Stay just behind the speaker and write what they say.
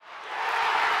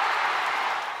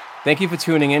Thank you for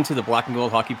tuning in to the Black and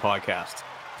Gold Hockey Podcast.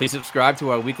 Please subscribe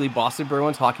to our weekly Boston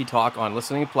Bruins hockey talk on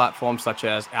listening platforms such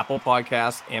as Apple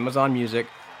Podcasts, Amazon Music,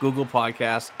 Google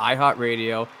Podcasts,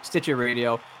 iHeartRadio, Stitcher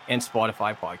Radio, and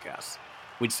Spotify Podcasts.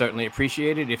 We'd certainly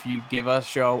appreciate it if you give our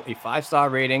show a 5-star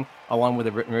rating along with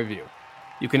a written review.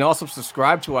 You can also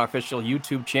subscribe to our official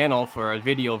YouTube channel for a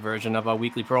video version of our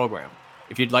weekly program.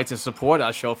 If you'd like to support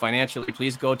our show financially,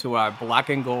 please go to our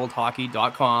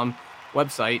blackandgoldhockey.com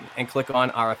website and click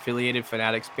on our affiliated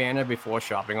Fanatics banner before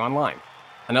shopping online.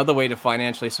 Another way to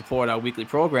financially support our weekly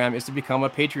program is to become a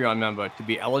Patreon member to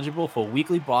be eligible for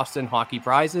weekly Boston hockey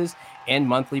prizes and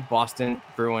monthly Boston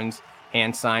Bruins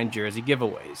hand-signed jersey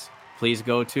giveaways. Please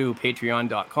go to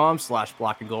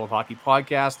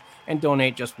patreon.com/blackandgoldhockeypodcast and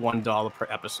donate just $1 per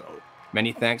episode.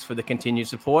 Many thanks for the continued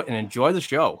support and enjoy the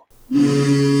show.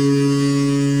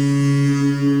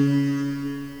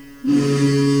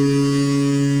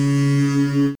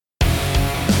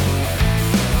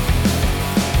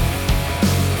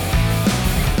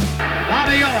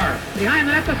 Behind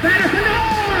the net to Sanderson, Orr!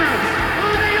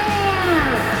 On the Orr!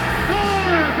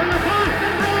 Orr from the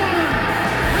Boston Bruins!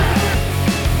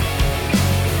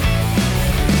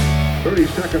 30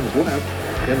 seconds left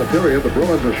in the period. The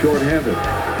Bruins are shorthanded.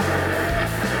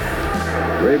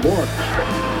 Ray Bourque.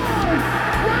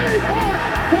 Ray Bourque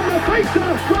from the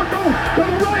face-off circle to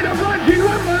the right of Reggie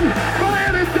Whitman.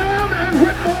 Fired it down and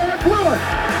Whitmore blew it.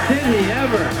 Did he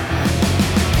ever?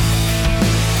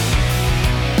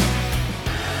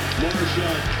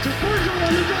 To Bergeron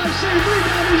on the drive, save,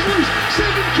 rebound, he's loose,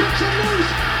 saving, kicks him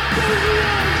loose,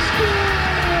 Bergeron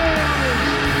scores!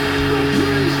 The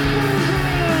Priest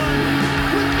Bergeron,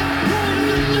 with the point of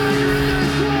the dagger in their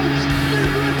throats, they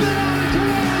rip it out of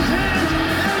Toronto's hands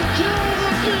and kill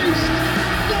the beast!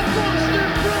 The Boston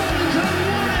Bruins have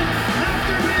won it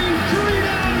after being 3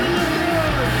 down in the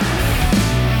third!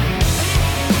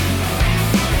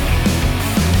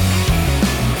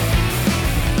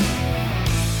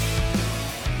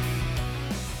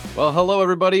 Well, hello,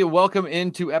 everybody. Welcome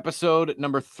into episode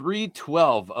number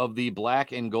 312 of the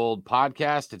Black and Gold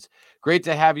podcast. It's great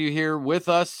to have you here with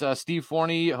us. Steve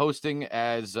Forney hosting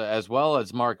as well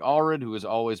as Mark Allred, who is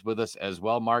always with us as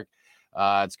well. Mark,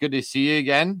 it's good to see you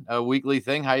again. A weekly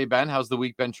thing. How you been? How's the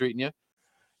week been treating you?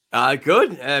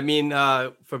 Good. I mean,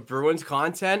 for Bruins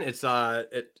content, it's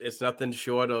nothing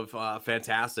short of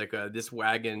fantastic. This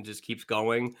wagon just keeps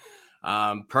going.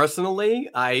 Personally,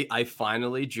 I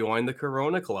finally joined the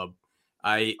Corona Club.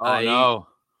 No.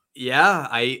 Yeah,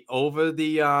 over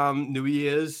the New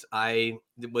Year's, I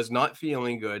was not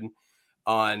feeling good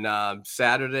on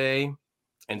Saturday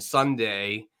and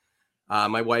Sunday.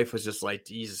 My wife was just like,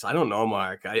 Jesus, I don't know,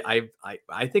 Mark. I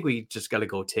think we just got to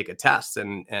go take a test.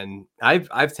 And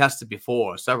I've tested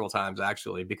before several times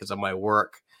actually because of my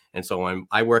work. And so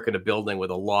I work in a building with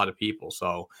a lot of people.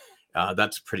 So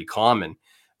that's pretty common.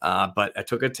 But I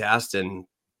took a test and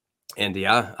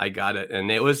yeah, I got it. And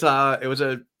it was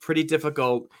a pretty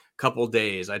difficult couple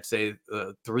days. I'd say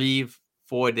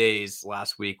 3-4 days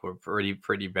last week were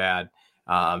pretty bad.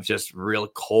 Just real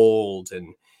cold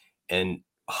and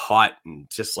hot and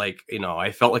just like,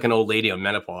 I felt like an old lady on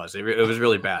menopause. It was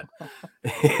really bad. Well,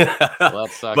 that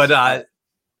sucks. But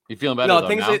you feeling better though,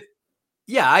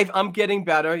 now? I'm getting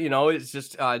better. It's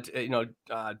just a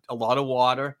lot of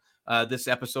water. This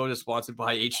episode is sponsored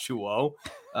by H2O.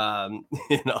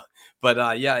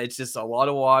 It's just a lot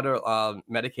of water,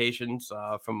 medications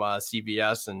from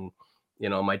CVS, and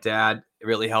my dad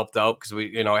really helped out because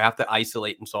we have to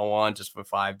isolate and so on just for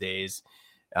 5 days.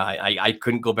 I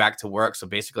couldn't go back to work, so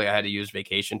basically I had to use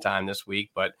vacation time this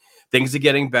week. But things are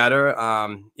getting better.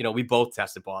 We both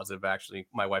tested positive, actually,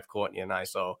 my wife Courtney and I.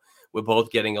 So we're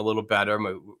both getting a little better.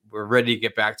 We're ready to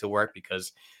get back to work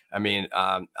because. I mean,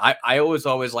 I always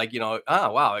like,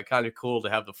 wow, it's kind of cool to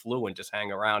have the flu and just hang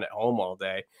around at home all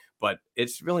day, but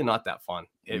it's really not that fun.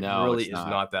 It really is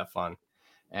not that fun.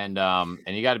 And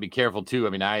you got to be careful too. I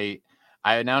mean, I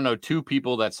now know 2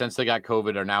 people that since they got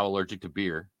COVID are now allergic to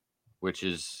beer, which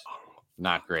is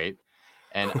not great.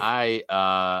 And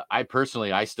I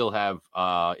personally, I still have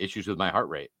issues with my heart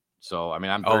rate. So, I mean,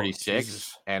 I'm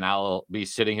 36 and I'll be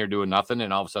sitting here doing nothing.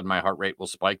 And all of a sudden my heart rate will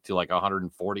spike to like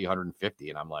 140, 150.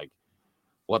 And I'm like,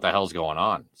 what the hell's going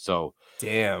on? So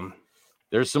damn,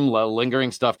 there's some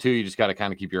lingering stuff too. You just got to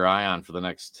kind of keep your eye on for the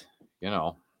next,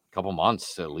 couple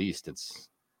months at least. It's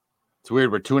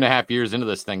weird. We're 2.5 years into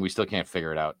this thing. We still can't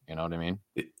figure it out. You know what I mean?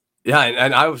 Yeah.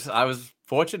 And I was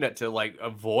fortunate to like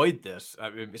avoid this, I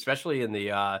mean, especially in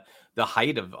the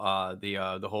height of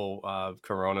the whole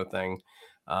Corona thing.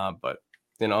 But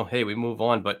hey, we move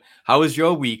on. But how was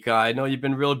your week? I know you've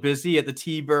been real busy at the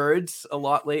T-Birds a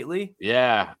lot lately.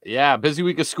 Yeah. Busy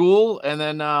week of school. And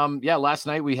then, last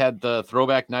night we had the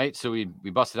throwback night. So we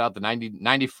busted out the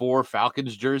 94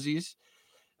 Falcons jerseys.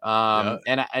 Yeah.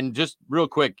 And just real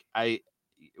quick,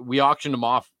 we auctioned them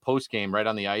off post game right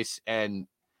on the ice. And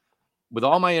with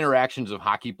all my interactions of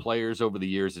hockey players over the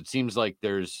years, it seems like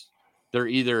they're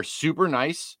either super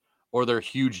nice or they're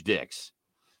huge dicks.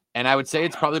 And I would say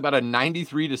it's probably about a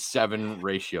 93-7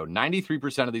 ratio.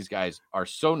 93% of these guys are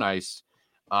so nice.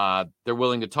 They're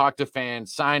willing to talk to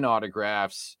fans, sign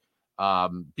autographs,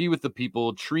 be with the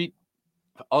people, treat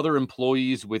other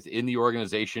employees within the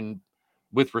organization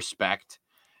with respect.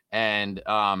 And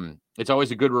it's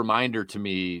always a good reminder to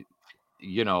me,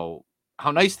 how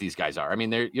nice these guys are. I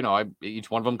mean, they're, each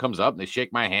one of them comes up and they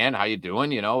shake my hand. How you doing?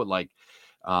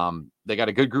 They got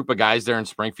a good group of guys there in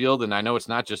Springfield. And I know it's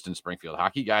not just in Springfield.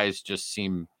 Hockey guys just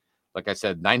seem, like I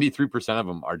said, 93% of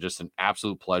them are just an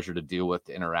absolute pleasure to deal with,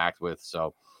 to interact with.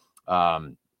 So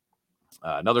another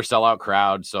sellout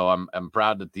crowd. So I'm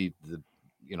proud that the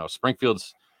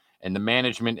Springfield's and the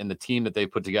management and the team that they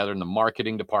put together in the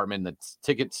marketing department, the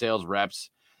ticket sales reps,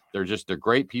 they're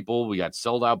great people. We got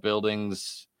sold out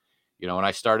buildings. When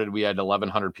I started, we had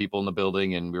 1,100 people in the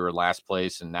building and we were last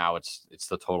place, and now it's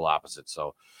the total opposite.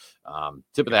 So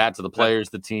tip of the hat to the players,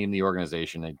 the team, the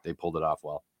organization. They pulled it off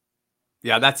well.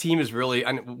 Yeah, that team is really,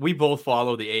 and we both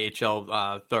follow the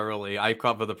AHL thoroughly. I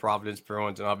cover the Providence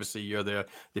Bruins, and obviously you're the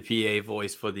PA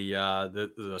voice for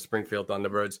the Springfield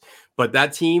Thunderbirds. But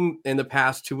that team in the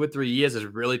past 2 or 3 years has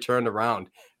really turned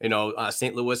around.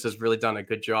 St. Louis has really done a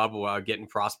good job of getting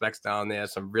prospects down there,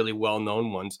 some really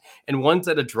well-known ones, and ones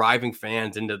that are driving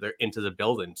fans into the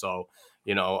building. So,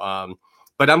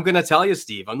 but I'm going to tell you,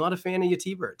 Steve, I'm not a fan of your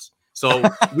T-Birds. So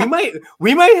we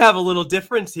might have a little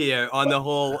difference here on the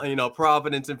whole,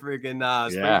 Providence and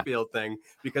friggin' Springfield thing,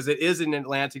 because it is an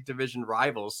Atlantic Division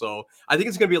rival. So I think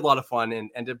it's going to be a lot of fun.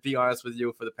 And to be honest with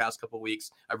you, for the past couple of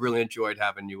weeks, I really enjoyed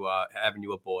having you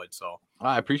aboard. So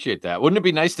I appreciate that. Wouldn't it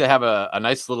be nice to have a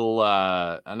nice little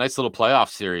playoff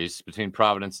series between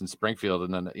Providence and Springfield,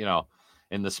 and then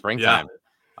in the springtime? Yeah,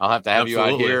 I'll have to have you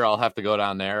out here. I'll have to go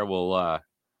down there. We'll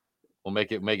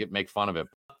make fun of it.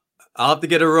 I'll have to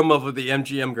get a room up with the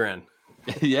MGM Grand.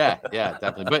 yeah,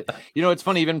 definitely. But it's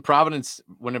funny, even Providence,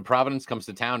 when Providence comes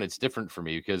to town, it's different for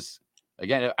me because,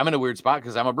 again, I'm in a weird spot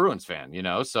because I'm a Bruins fan,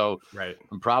 so right.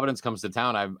 When Providence comes to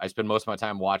town, I spend most of my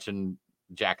time watching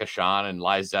Jack Ashawn and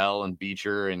Lizelle and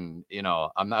Beecher, and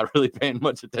I'm not really paying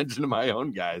much attention to my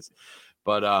own guys,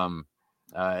 but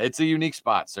it's a unique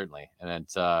spot, certainly. And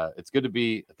it's good to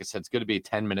be, like I said, it's good to be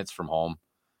 10 minutes from home.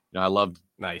 I loved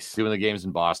doing the games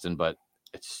in Boston, but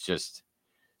it's just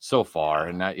so far.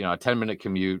 And that, a 10-minute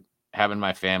commute, having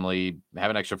my family,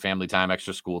 having extra family time,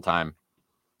 extra school time,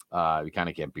 you kind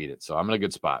of can't beat it. So I'm in a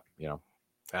good spot,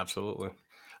 Absolutely.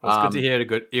 Well, it's good to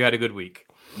hear you had a good week.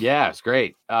 Yeah, it's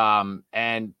great. And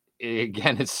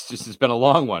again, it's been a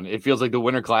long one. It feels like the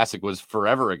Winter Classic was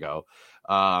forever ago.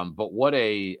 But what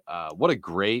a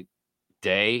great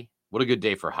day. What a good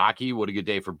day for hockey. What a good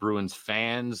day for Bruins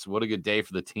fans. What a good day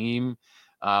for the team.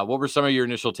 What were some of your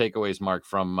initial takeaways, Mark,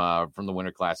 from the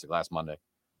Winter Classic last Monday?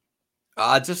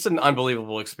 Just an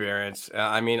unbelievable experience.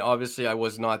 I mean, obviously, I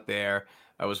was not there.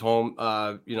 I was home,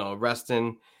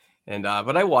 resting, and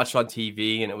but I watched on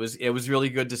TV, and it was really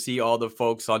good to see all the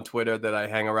folks on Twitter that I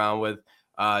hang around with.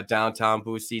 Downtown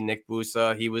Boosie, Nick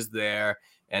Busa, he was there,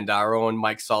 and our own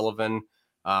Mike Sullivan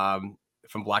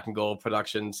from Black and Gold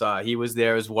Productions, he was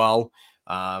there as well.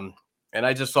 And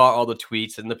I just saw all the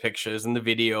tweets and the pictures and the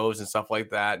videos and stuff like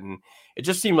that. And it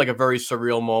just seemed like a very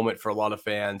surreal moment for a lot of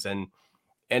fans.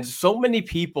 And so many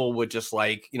people would just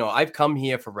I've come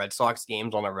here for Red Sox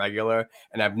games on a regular,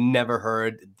 and I've never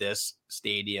heard this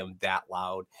stadium that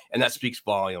loud. And that speaks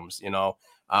volumes,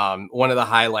 One of the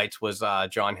highlights was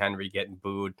John Henry getting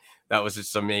booed. That was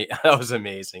just that was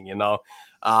amazing,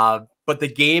 But the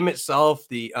game itself,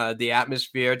 the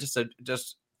atmosphere,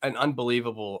 just an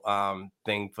unbelievable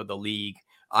thing for the league.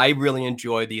 I really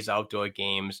enjoy these outdoor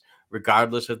games,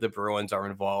 regardless if the Bruins are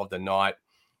involved or not.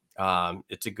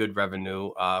 It's a good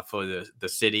revenue for the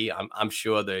city. I'm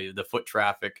sure the foot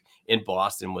traffic in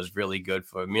Boston was really good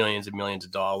for millions and millions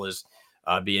of dollars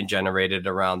being generated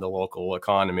around the local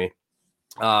economy.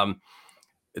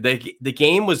 The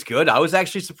game was good. I was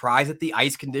actually surprised that the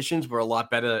ice conditions were a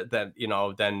lot better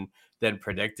than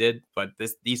predicted. But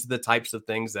these are the types of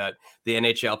things that the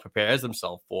NHL prepares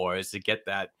themselves for, is to get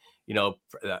that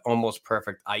almost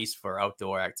perfect ice for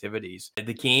outdoor activities.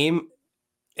 The game,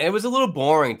 it was a little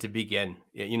boring to begin.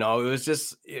 It was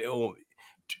just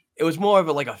it was more of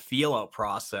a feel out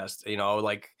process.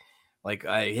 like,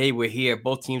 hey, we're here.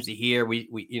 Both teams are here.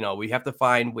 We have to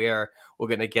find where we're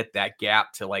going to get that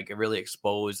gap to like really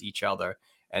expose each other.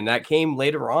 And that came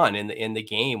later on in the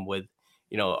game with,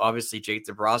 obviously Jake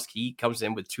DeBrusk, he comes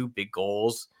in with 2 big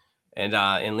goals. And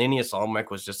Linus Ullmark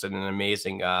was just an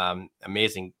amazing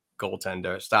starting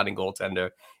goaltender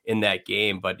in that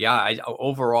game. But yeah,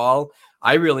 overall,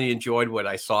 I really enjoyed what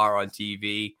I saw on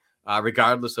TV,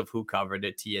 regardless of who covered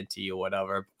it, TNT or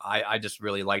whatever. I just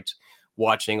really liked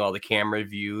watching all the camera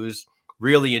views.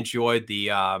 Really enjoyed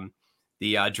the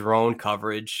drone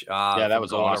coverage. That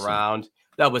was going awesome. around.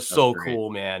 That was so cool,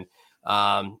 man.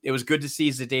 It was good to see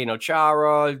Zdeno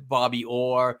Chara, Bobby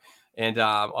Orr, and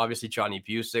obviously Johnny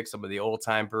Busick, some of the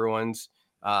old-time Bruins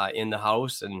in the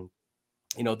house. And,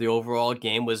 the overall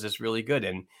game was just really good.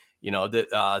 And,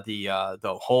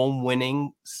 the home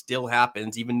winning still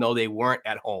happens, even though they weren't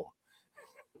at home.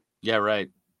 Yeah, right.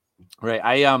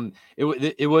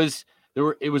 It was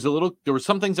there were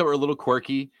some things that were a little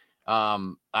quirky.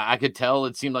 I could tell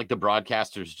it seemed like the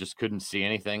broadcasters just couldn't see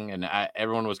anything, and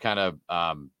everyone was kind of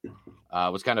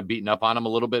beating up on them a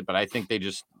little bit. But I think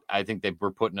they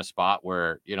were put in a spot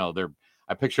where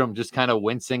I picture them just kind of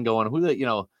wincing,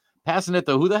 going, passing it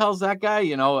though. Who the hell's that guy?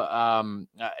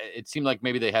 It seemed like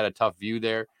maybe they had a tough view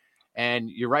there, and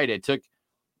you're right.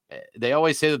 They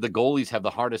always say that the goalies have the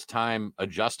hardest time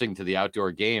adjusting to the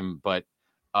outdoor game, but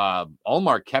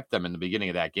Ullmark kept them in the beginning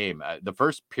of that game. The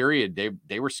first period,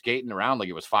 they were skating around like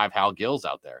it was 5 Hal Gills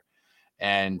out there.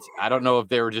 And I don't know if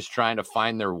they were just trying to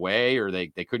find their way, or they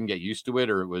couldn't get used to it,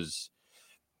 or it was,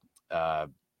 it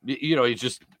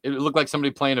looked like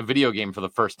somebody playing a video game for the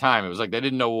first time. It was like they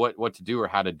didn't know what to do or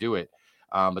how to do it.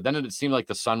 But then it seemed like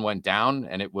the sun went down,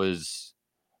 and it was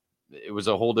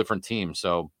a whole different team.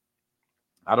 So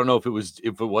I don't know if it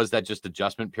was that just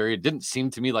adjustment period. It didn't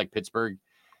seem to me like Pittsburgh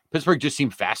just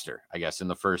seemed faster, I guess, in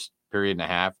the first period and a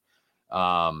half.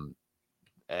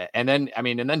 And then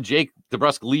Jake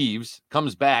DeBrusk leaves,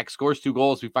 comes back, scores 2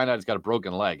 goals. We find out he's got a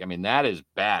broken leg. I mean, that is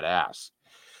badass.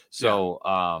 So,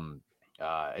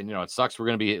 it sucks. We're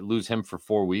going to lose him for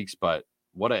 4 weeks, but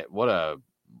what a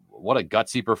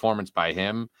gutsy performance by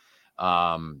him.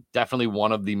 Definitely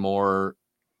one of the more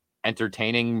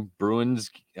entertaining Bruins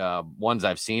ones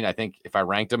I've seen. I think if I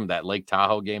ranked them, that Lake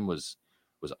Tahoe game was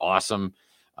awesome.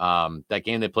 That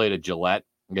game they played at Gillette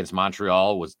against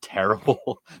Montreal was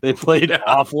terrible. They played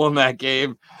awful in that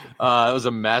game. It was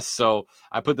a mess. So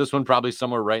I put this one probably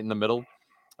somewhere right in the middle.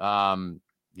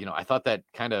 I thought that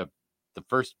kind of the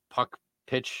first puck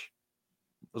pitch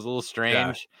was a little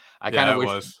strange. I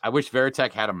wish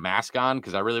Veritek had a mask on,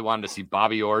 because I really wanted to see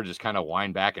Bobby Orr just kind of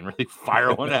wind back and really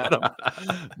fire one at him.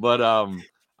 But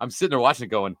I'm sitting there watching it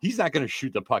going, he's not going to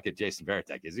shoot the puck at Jason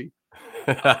Veritek, is he?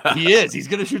 He is. He's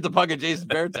going to shoot the puck at Jason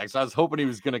Veritek. So I was hoping he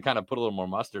was going to kind of put a little more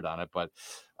mustard on it. But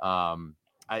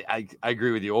I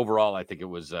agree with you. Overall, I think it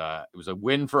was a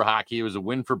win for hockey. It was a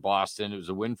win for Boston. It was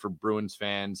a win for Bruins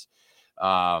fans. It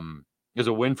was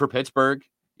a win for Pittsburgh.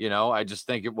 I just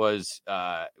think it was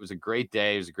a great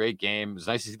day. It was a great game. It was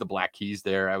nice to see the Black Keys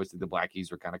there. I always think the Black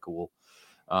Keys were kind of cool.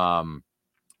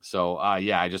 Just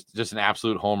an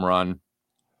absolute home run.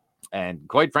 And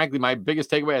quite frankly, my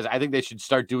biggest takeaway is I think they should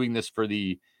start doing this for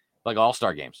the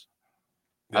All-Star games.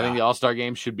 Yeah. I think the All-Star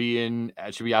games should be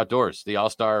outdoors. The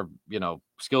All-Star,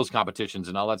 skills competitions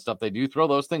and all that stuff. They do throw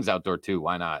those things outdoor too.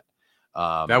 Why not?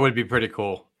 That would be pretty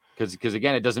cool. Because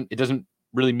again, it doesn't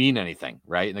really mean anything,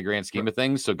 right, in the grand scheme of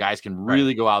things. So guys can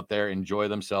really go out there, enjoy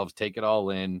themselves, take it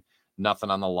all in, nothing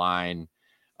on the line.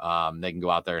 They can go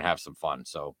out there and have some fun.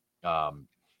 So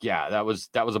that was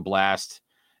a blast.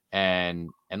 And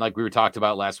like we were talked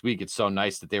about last week, it's so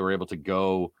nice that they were able to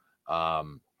go out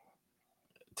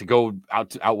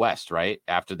west, right?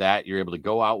 After that, you're able to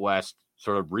go out west,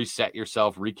 sort of reset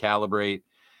yourself, recalibrate,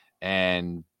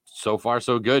 and so far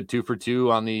so good. 2 for 2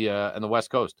 on the West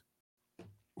Coast.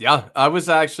 Yeah, I was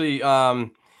actually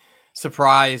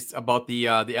surprised about the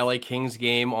LA Kings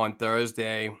game on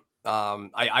Thursday.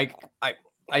 I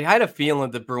had a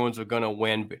feeling the Bruins were going to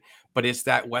win, but it's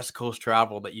that West Coast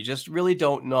travel that you just really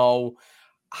don't know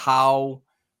how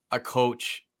a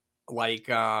coach like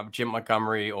Jim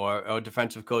Montgomery or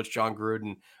defensive coach John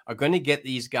Gruden are going to get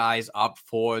these guys up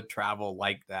for travel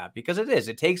like that, because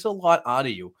it takes a lot out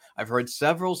of you. I've heard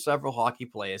several hockey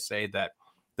players say that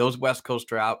those West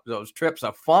Coast those trips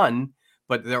are fun,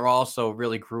 but they're also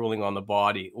really grueling on the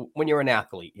body when you're an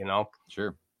athlete,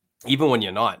 Sure. Even when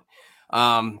you're not.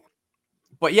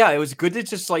 But yeah, it was good to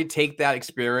just take that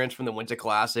experience from the Winter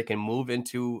Classic and move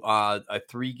into a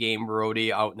 3-game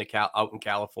roadie out in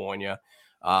California.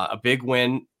 A big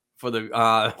win for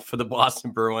the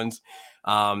Boston Bruins.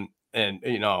 and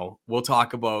we'll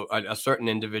talk about a certain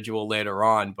individual later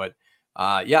on, but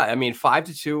yeah, I mean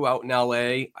 5-2 out in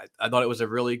LA. I thought it was a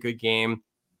really good game.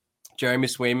 Jeremy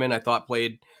Swayman, I thought,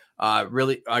 played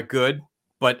really good,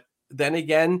 but then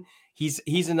again, he's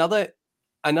another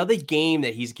game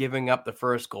that he's giving up the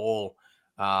first goal.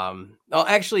 No,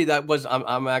 actually,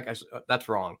 that's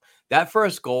wrong. That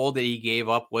first goal that he gave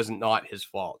up was not his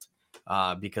fault,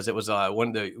 because it was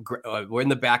we're in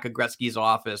the back of Gretzky's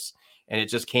office, and it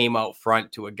just came out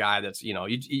front to a guy that's you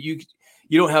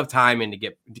don't have time to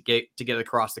get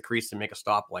across the crease to make a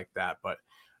stop like that. But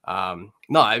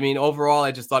no, I mean overall,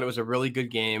 I just thought it was a really good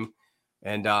game,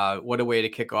 and what a way to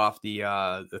kick off the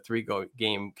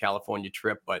 3-game California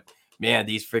trip. But man,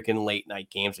 these freaking late night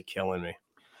games are killing me.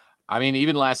 I mean,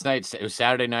 even last night, it was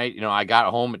Saturday night. I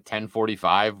got home at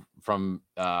 10:45 from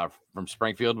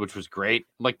Springfield, which was great,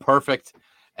 like perfect.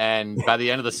 And by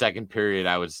the end of the second period,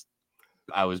 I was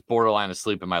borderline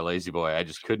asleep in my lazy boy. I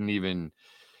just couldn't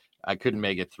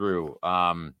make it through.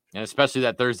 And especially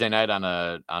that Thursday night on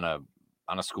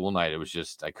a school night, it was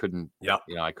just I couldn't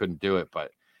do it.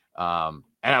 But and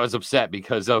I was upset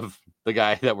because of the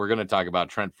guy that we're going to talk about,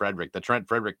 Trent Frederick. The Trent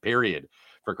Frederick period,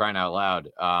 for crying out loud.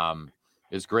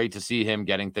 It's great to see him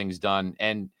getting things done.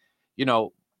 And,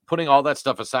 putting all that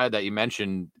stuff aside that you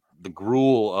mentioned, the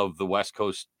gruel of the West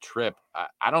Coast trip,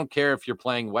 I don't care if you're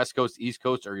playing West Coast, East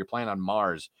Coast, or you're playing on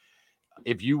Mars.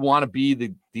 If you want to be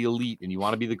the elite and you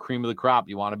want to be the cream of the crop,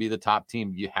 you want to be the top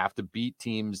team, you have to beat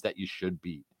teams that you should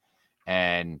beat.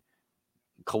 And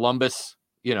Columbus,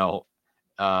 LA,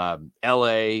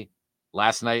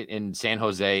 last night in San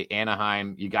Jose,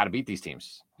 Anaheim, you got to beat these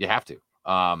teams. You have to.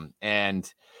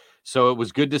 And so it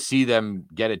was good to see them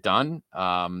get it done.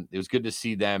 It was good to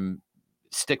see them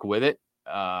stick with it.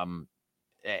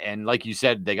 And like you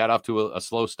said, they got off to a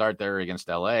slow start there against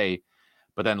LA,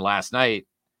 but then last night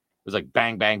it was like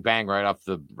bang, bang, bang right off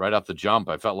the jump.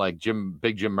 I felt like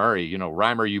Big Jim Murray,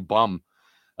 Reimer, you bum.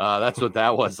 That's what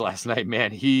that was last night,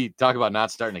 man. He talk about not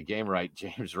starting a game right.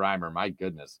 James Reimer, my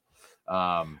goodness.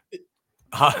 How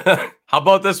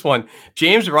about this one?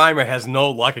 James Reimer has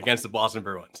no luck against the Boston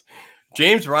Bruins.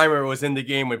 James Reimer was in the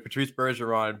game when Patrice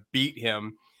Bergeron beat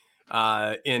him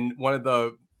in one of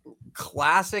the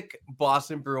classic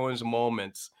Boston Bruins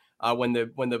moments when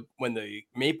the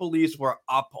Maple Leafs were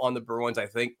up on the Bruins, I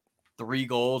think 3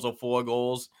 goals or 4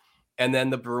 goals, and then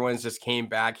the Bruins just came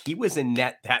back. He was in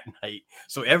net that night.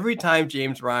 So every time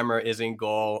James Reimer is in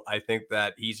goal, I think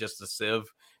that he's just a sieve.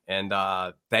 And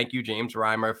thank you, James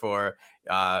Reimer, for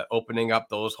opening up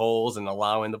those holes and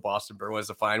allowing the Boston Bruins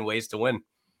to find ways to win.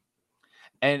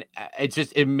 And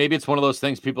maybe it's one of those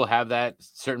things people have that,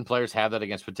 certain players have that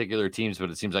against particular teams, but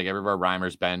it seems like everywhere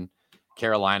Reimer's been,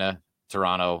 Carolina,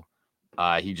 Toronto,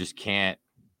 he just can't.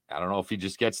 I don't know if he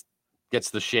just gets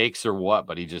the shakes or what,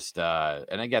 but he just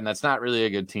and again, that's not really a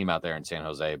good team out there in San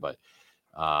Jose, but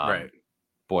right.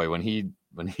 Boy, when he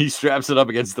straps it up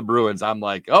against the Bruins, I'm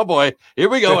like, oh boy, here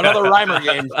we go, another Reimer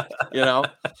game,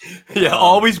 Yeah,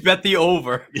 always bet the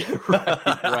over.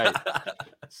 right.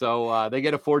 So they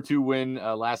get a 4-2 win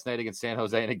last night against San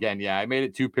Jose. And again, yeah, I made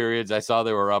it 2 periods. I saw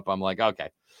they were up. I'm like, okay,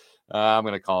 I'm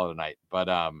going to call it a night. But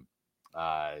and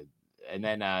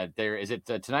then is it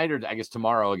tonight or I guess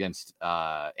tomorrow against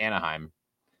Anaheim?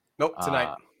 Nope,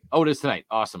 tonight. It is tonight.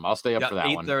 Awesome. I'll stay up for that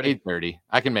 8:30. one. 8:30.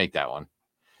 I can make that one.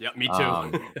 Yep, me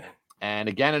too. And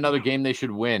again, another game they should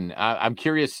win. I'm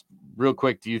curious, real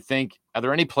quick, are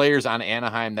there any players on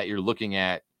Anaheim that you're looking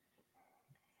at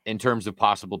in terms of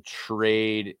possible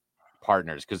trade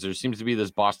partners? Because there seems to be this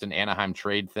Boston-Anaheim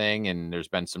trade thing, and there's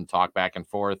been some talk back and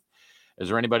forth. Is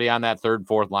there anybody on that 3rd,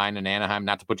 4th line in Anaheim?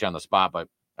 Not to put you on the spot, but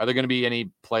are there going to be any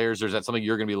players, or is that something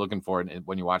you're going to be looking for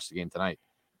when you watch the game tonight?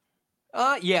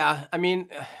 Yeah. I mean,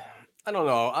 I don't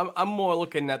know. I'm more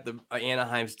looking at the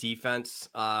Anaheim's defense.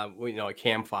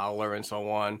 Cam Fowler and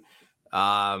so on.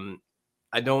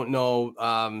 I don't know.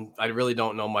 I really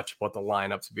don't know much about the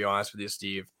lineup, to be honest with you,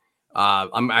 Steve.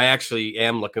 I actually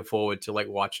am looking forward to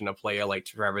watching a player like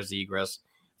Trevor Zegras,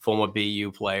 former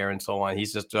BU player, and so on.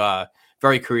 He's just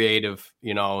very creative,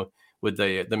 with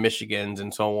the Michigans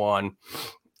and so on.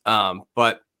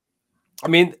 But I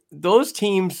mean, those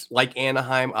teams like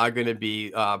Anaheim are going to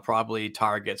be probably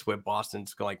targets where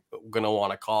Boston's going to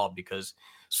want to call, because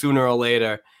sooner or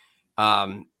later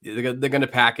they're going to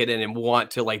pack it in and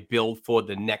want to build for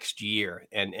the next year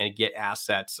and get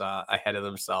assets ahead of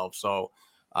themselves. So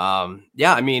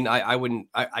yeah, I mean,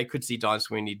 I could see Don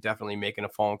Sweeney definitely making a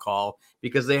phone call,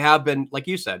 because they have been, like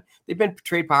you said, they've been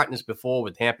trade partners before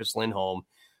with Hampus Lindholm,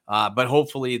 but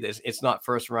hopefully it's not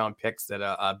 1st round picks that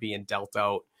are being dealt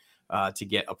out to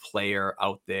get a player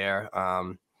out there.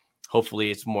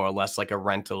 hopefully it's more or less like a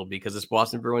rental, because this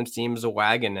Boston Bruins team is a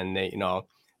wagon, and they,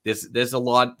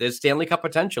 there's Stanley Cup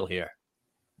potential here.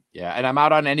 Yeah, and I'm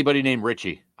out on anybody named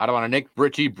Richie. I don't want a Nick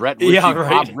Richie, Brett Richie, Yeah,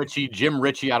 right. Bob Richie, Jim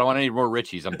Richie. I don't want any more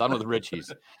Richies. I'm done with Richies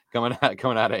coming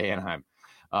out of Anaheim.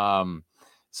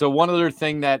 So one other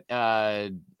thing that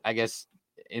I guess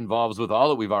involves with all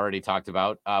that we've already talked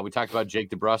about. We talked about Jake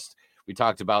DeBrust. We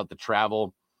talked about the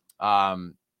travel.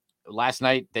 Last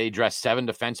night they dressed 7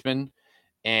 defensemen,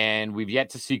 and we've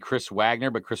yet to see Chris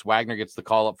Wagner, but Chris Wagner gets the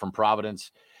call up from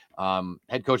Providence.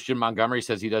 Head coach Jim Montgomery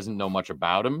says he doesn't know much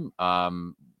about him,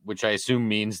 which I assume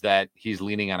means that he's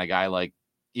leaning on a guy like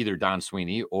either Don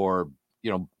Sweeney or,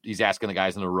 he's asking the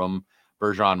guys in the room,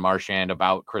 Bergeron, Marchand,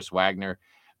 about Chris Wagner.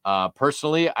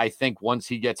 Personally, I think once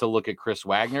he gets a look at Chris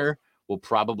Wagner, we'll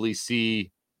probably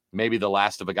see maybe the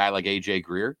last of a guy like AJ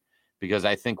Greer, because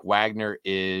I think Wagner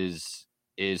is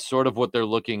sort of what they're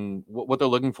looking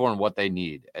for and what they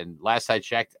need. And last I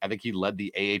checked, I think he led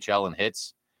the AHL in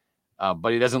hits.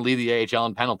 But he doesn't lead the AHL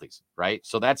in penalties, right?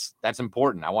 So that's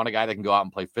important. I want a guy that can go out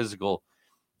and play physical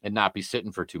and not be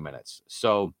sitting for 2 minutes.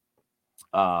 So,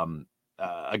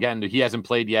 again, he hasn't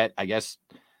played yet, I guess,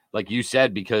 like you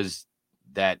said, because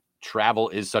that travel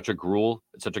is such a gruel,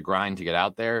 it's such a grind to get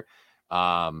out there.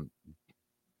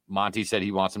 Monty said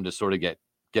he wants him to sort of get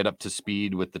up to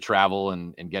speed with the travel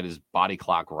and get his body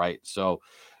clock right. So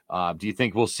do you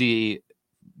think we'll see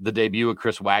the debut of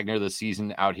Chris Wagner this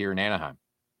season out here in Anaheim?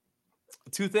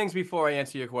 2 things before I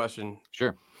answer your question.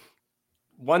 Sure.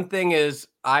 One thing is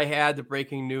I had the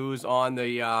breaking news on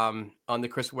the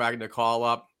Chris Wagner call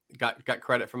up. Got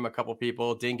credit from a couple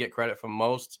people, didn't get credit from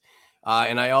most.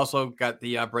 And I also got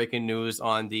the breaking news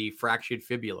on the fractured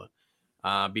fibula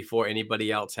before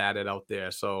anybody else had it out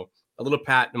there. So a little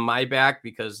pat in my back,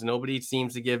 because nobody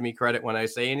seems to give me credit when I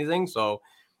say anything. So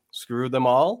screw them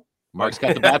all. Mark's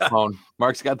got the bat phone.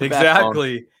 Mark's got the bat phone.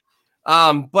 Exactly.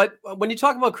 But when you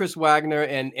talk about Chris Wagner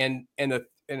and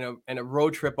a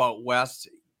road trip out west,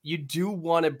 you do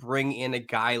want to bring in a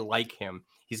guy like him.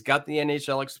 He's got the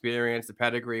NHL experience, the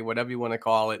pedigree, whatever you want to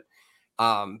call it.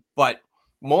 But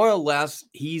more or less,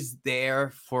 he's there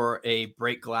for a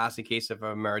break glass in case of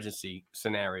an emergency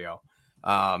scenario.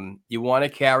 You want to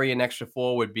carry an extra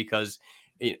forward, because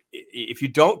if you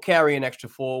don't carry an extra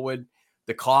forward,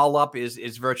 the call up is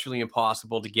virtually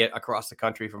impossible to get across the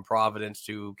country from Providence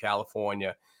to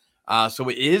California. So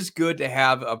it is good to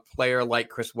have a player like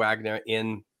Chris Wagner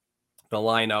in the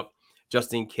lineup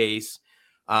just in case.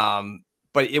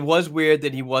 But it was weird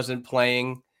that he wasn't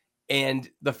playing. And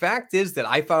the fact is that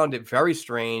I found it very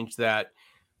strange that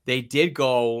they did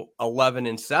go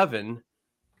 11-7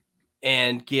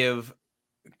 and give,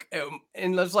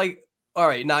 and it's like, all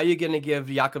right, now you're going to give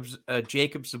Jacob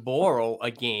Zaboral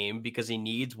a game because he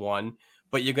needs one,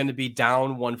 but you're going to be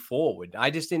down 1 forward. I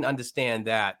just didn't understand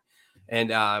that.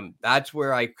 And that's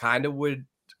where I kind of would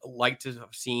like to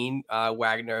have seen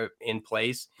Wagner in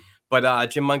place. But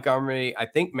Jim Montgomery, I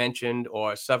think, mentioned,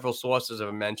 or several sources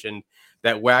have mentioned,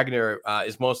 that Wagner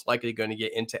is most likely going to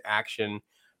get into action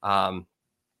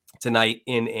tonight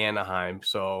in Anaheim.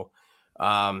 So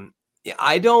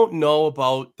I don't know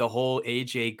about the whole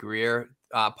AJ Greer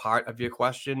part of your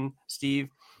question, Steve.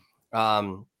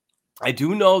 I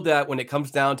do know that when it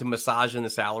comes down to massaging the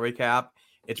salary cap,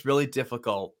 it's really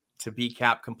difficult to be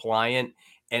cap compliant.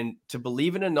 And to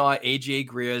believe it or not, AJ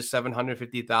Greer's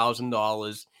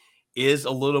 $750,000 is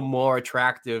a little more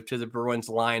attractive to the Bruins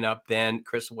lineup than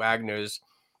Chris Wagner's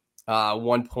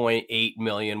 1.8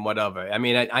 million, whatever. I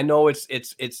mean, I know it's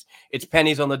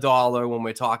pennies on the dollar when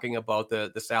we're talking about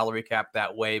the salary cap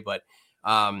that way, but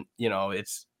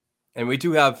it's, and we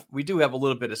do have a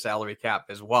little bit of salary cap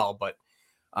as well, but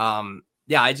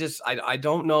yeah, I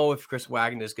don't know if Chris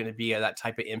Wagner is going to be that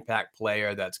type of impact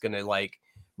player that's going to like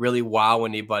really wow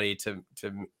anybody to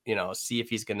see if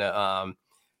he's going to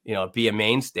be a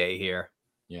mainstay here.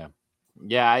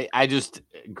 Yeah, I just,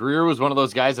 Greer was one of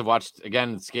those guys I've watched,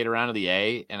 again, skate around to the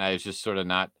A, and I was just sort of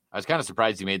I was kind of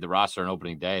surprised he made the roster on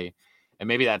opening day. And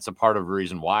maybe that's a part of the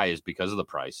reason why, is because of the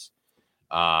price.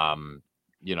 That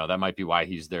might be why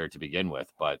he's there to begin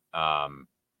with. But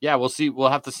yeah, we'll see. We'll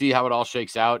have to see how it all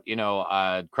shakes out.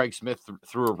 Craig Smith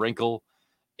threw a wrinkle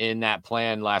in that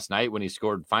plan last night when he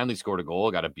finally scored a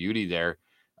goal, got a beauty there.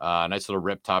 Nice little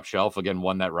rip top shelf. Again,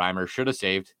 one that Reimer should have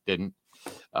saved, didn't.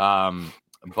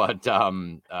 But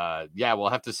yeah, we'll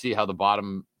have to see how the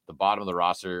bottom of the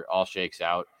roster all shakes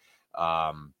out.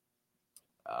 But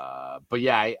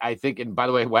yeah, I think, and by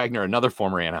the way, Wagner, another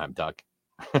former Anaheim Duck.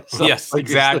 So yes,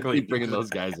 exactly. Bringing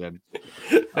those guys in.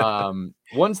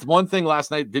 One thing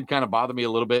last night did kind of bother me a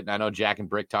little bit, and I know Jack and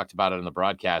Brick talked about it in the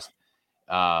broadcast.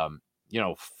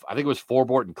 I think it was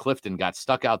Forbort and Clifton got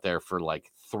stuck out there for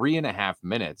like 3.5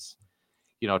 minutes.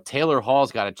 Taylor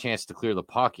Hall's got a chance to clear the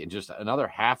puck, and just another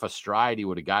half a stride, he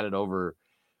would have got it over,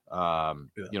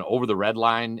 over the red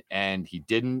line, and he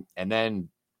didn't. And then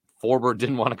Forbort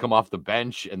didn't want to come off the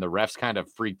bench, and the refs kind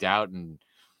of freaked out. And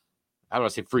I don't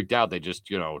want to say freaked out. They just,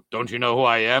 don't you know who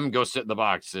I am? Go sit in the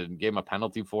box, and gave him a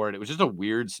penalty for it. It was just a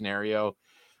weird scenario,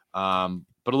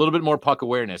 but a little bit more puck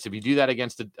awareness. If you do that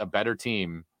against a better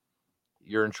team,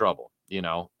 you're in trouble,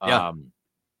 Yeah.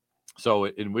 So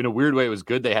in a weird way, it was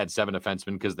good they had 7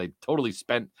 defensemen, because they totally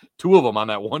spent 2 of them on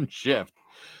that one shift.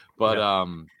 But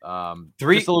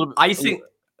 3 just a little bit, icing.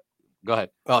 Go ahead.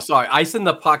 Oh, sorry. Icing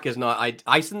the puck is not.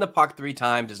 Icing the puck 3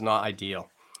 times is not ideal,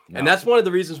 No. and that's one of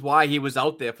the reasons why he was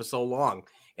out there for so long.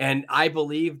 And I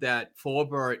believe that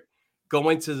Forbort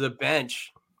going to the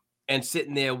bench and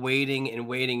sitting there waiting and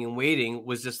waiting and waiting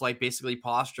was just like basically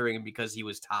posturing because he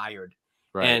was tired.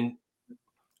 Right. And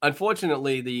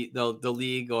unfortunately, the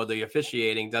league or the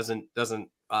officiating doesn't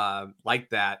like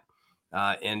that,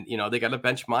 and they got a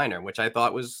bench minor, which I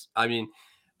thought was, I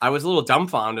was a little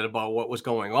dumbfounded about what was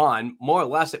going on. More or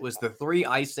less, it was the 3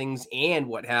 icings and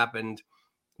what happened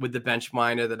with the bench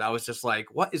minor that I was just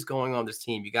like, what is going on with this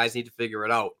team? You guys need to figure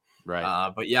it out.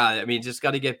 Right. But yeah, just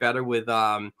got to get better with,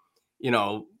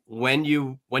 when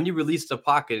you release the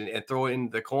puck and throw it in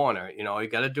the corner, you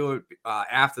got to do it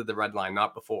after the red line,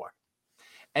 not before.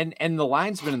 And the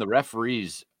linesmen and the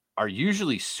referees are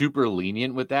usually super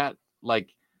lenient with that.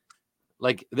 Like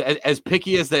as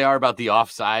picky as they are about the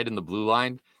offside and the blue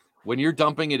line, when you're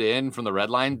dumping it in from the red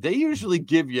line, they usually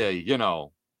give you,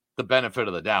 the benefit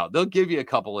of the doubt. They'll give you a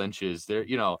couple inches there.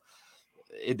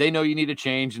 They know you need a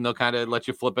change, and they'll kind of let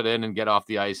you flip it in and get off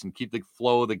the ice and keep the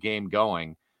flow of the game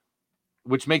going,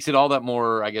 which makes it all that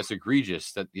more, I guess,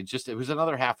 egregious that it was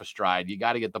another half a stride. You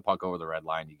got to get the puck over the red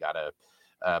line. You got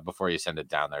to, before you send it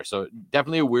down there. So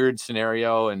definitely a weird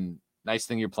scenario, and nice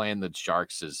thing you're playing the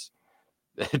Sharks is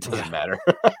it doesn't matter.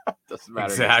 Doesn't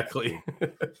matter. Exactly.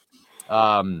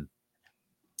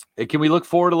 Can we look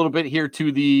forward a little bit here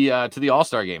to the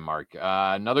All-Star game, Mark?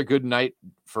 Another good night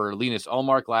for Linus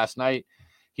Ullmark last night.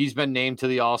 He's been named to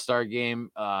the All-Star game.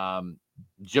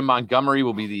 Jim Montgomery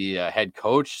will be the head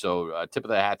coach, so tip of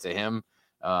the hat to him.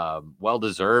 Well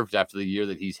deserved after the year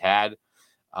that he's had.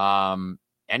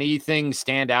 Anything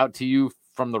stand out to you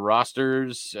from the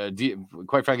rosters?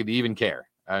 Quite frankly, do you even care?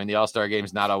 The All-Star game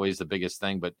is not always the biggest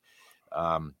thing, but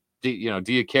do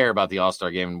you care about the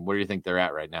All-Star game? Where do you think they're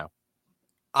at right now?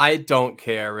 I don't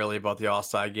care really about the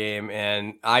All-Star game,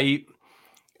 and I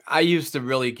used to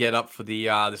really get up for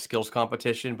the skills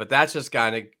competition, but that's just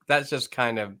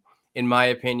kind of, in my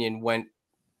opinion, went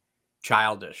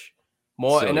childish.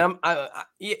 More, silly. And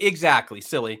exactly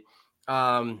silly.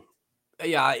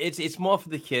 Yeah, it's more for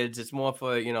the kids. It's more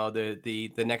for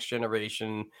the next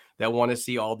generation that want to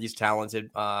see all these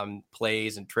talented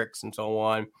plays and tricks and so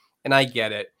on. And I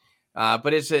get it.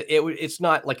 But it's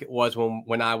not like it was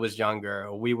when I was younger,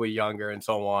 or we were younger, and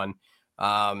so on.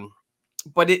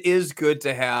 But it is good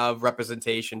to have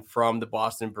representation from the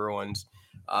Boston Bruins,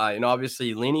 and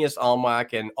obviously Linus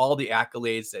Ullmark and all the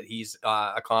accolades that he's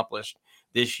accomplished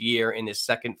this year in his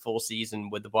second full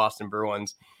season with the Boston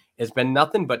Bruins has been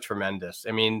nothing but tremendous.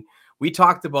 We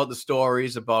talked about the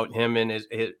stories about him and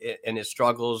his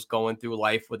struggles going through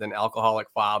life with an alcoholic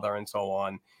father and so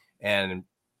on, and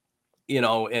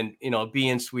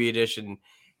being Swedish and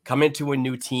coming to a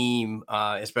new team,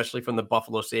 especially from the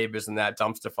Buffalo Sabres and that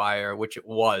dumpster fire, which it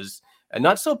was, and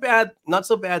not so bad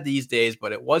these days,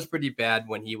 but it was pretty bad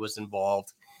when he was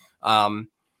involved.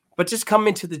 But just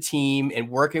coming to the team and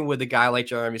working with a guy like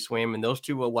Jeremy Swayman, those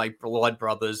two were like blood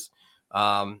brothers.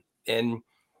 And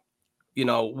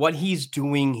what he's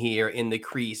doing here in the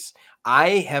crease,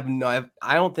 I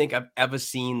don't think I've ever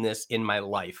seen this in my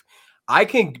life. I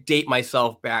can date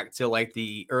myself back to like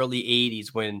the early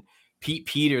 80s when Pete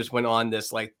Peters went on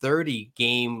this like 30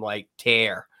 game like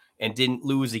tear and didn't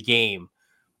lose a game.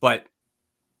 But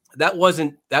that was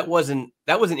an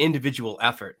individual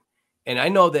effort. And I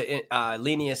know that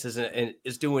Linus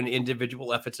is doing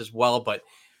individual efforts as well, but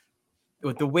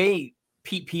with the way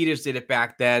Pete Peters did it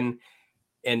back then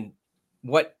and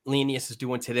what Linus is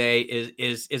doing today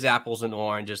is apples and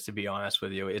oranges, to be honest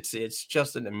with you. It's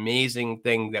just an amazing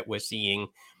thing that we're seeing.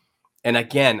 And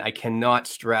again, I cannot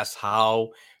stress how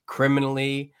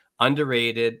criminally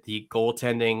underrated the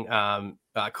goaltending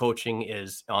coaching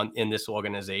is in this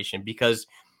organization, because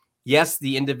yes,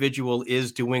 the individual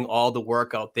is doing all the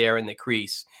work out there in the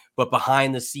crease, but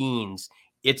behind the scenes,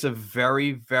 it's a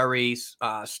very, very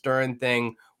stern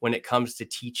thing when it comes to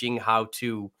teaching how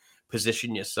to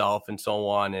position yourself and so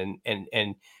on.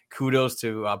 And kudos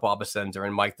to Bob Ascender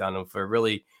and Mike Dunham for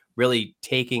really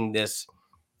taking this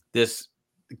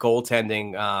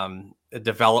goaltending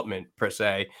development per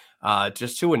se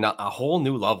just to a whole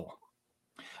new level.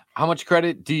 How much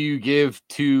credit do you give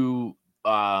to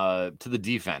the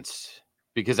defense?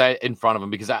 Because in front of them,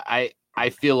 because I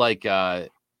feel like there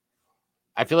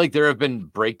have been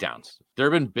breakdowns. There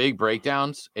have been big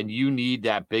breakdowns, and you need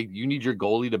your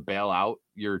goalie to bail out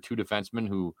your two defensemen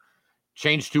who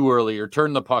changed too early or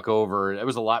turned the puck over. It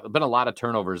was been a lot of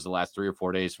turnovers the last 3 or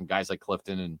 4 days from guys like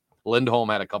Clifton, and Lindholm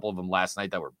had a couple of them last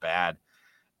night that were bad.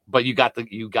 But you got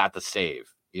the save,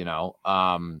 you know.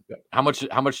 How much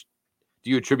do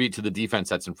you attribute to the defense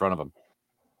that's in front of them?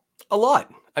 A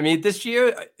lot. I mean, this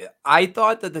year, I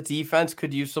thought that the defense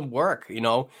could use some work. You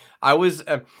know, I was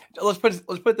let's put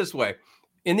it this way.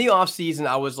 In the offseason,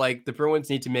 I was like, the Bruins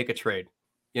need to make a trade.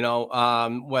 You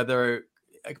know,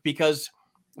 because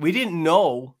we didn't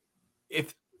know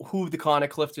who the Connor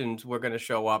Cliftons were going to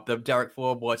show up, the Derek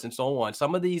Floorboards and so on.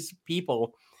 Some of these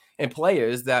people and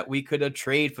players that we could have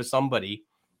traded for somebody,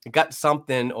 got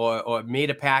something or made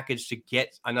a package to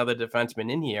get another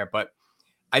defenseman in here. But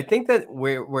I think that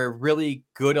we're really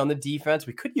good on the defense.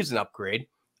 We could use an upgrade.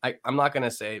 I'm not going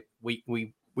to say we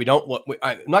don't look.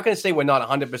 I'm not going to say we're not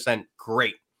 100%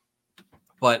 great,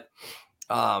 but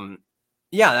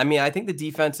yeah, I mean, I think the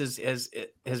defense has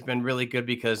been really good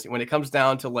because when it comes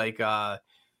down to like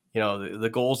the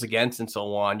goals against and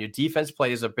so on, your defense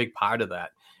plays a big part of that,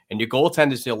 and your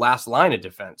goaltender is your last line of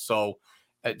defense. So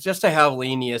just to have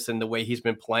Linus and the way he's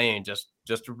been playing, just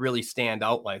to really stand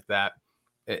out like that.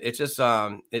 It's just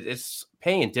it's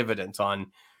paying dividends on.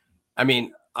 I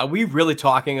mean, are we really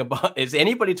talking about? Is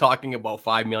anybody talking about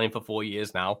 $5 million for 4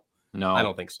 years now? No, I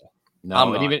don't think so.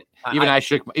 No, and I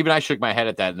shook my head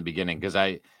at that in the beginning because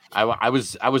I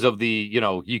was of the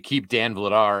you keep Dan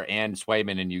Vladar and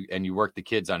Swayman and you work the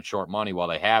kids on short money while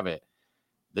they have it.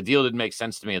 The deal didn't make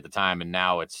sense to me at the time, and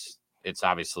now it's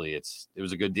obviously it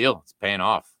was a good deal. It's paying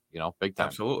off, big time.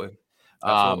 Absolutely.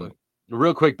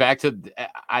 Real quick, back to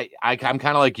I'm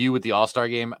kind of like you with the All-Star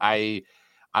game. I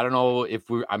don't know if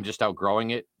I'm just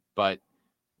outgrowing it, but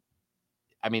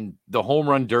I mean the home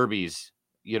run derbies,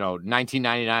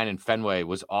 1999 in Fenway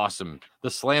was awesome.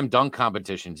 The slam dunk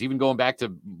competitions, even going back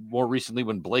to more recently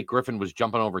when Blake Griffin was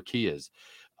jumping over Kias.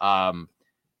 The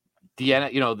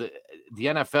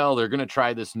NFL, they're going to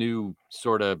try this new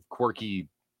sort of quirky,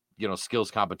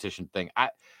 skills competition thing.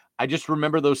 I just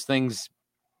remember those things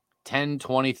 10,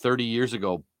 20, 30 years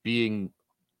ago being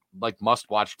like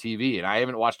must-watch TV. And I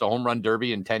haven't watched a home run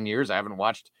derby in 10 years. I haven't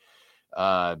watched,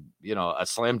 a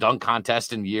slam dunk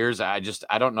contest in years. I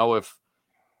don't know if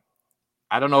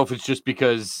it's just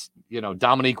because,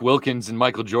 Dominique Wilkins and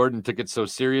Michael Jordan took it so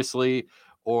seriously,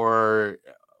 or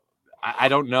I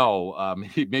don't know.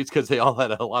 Maybe it's because they all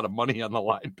had a lot of money on the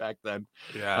line back then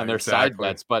on their side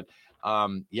bets. But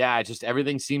just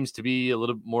everything seems to be a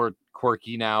little more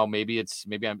quirky now. Maybe it's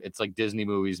like Disney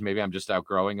movies. Maybe I'm just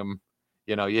outgrowing them.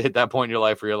 You hit that point in your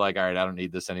life where you're like, all right, I don't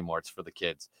need this anymore. It's for the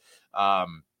kids.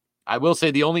 I will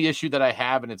say the only issue that I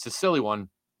have, and it's a silly one,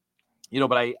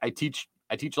 but I teach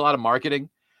a lot of marketing,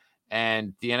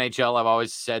 and the NHL, I've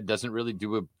always said, doesn't really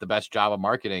do the best job of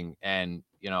marketing. And,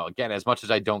 again, as much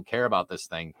as I don't care about this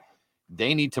thing,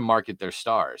 they need to market their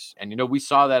stars. And, we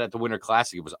saw that at the Winter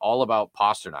Classic. It was all about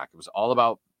Pasternak. It was all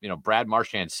about, Brad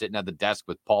Marchand sitting at the desk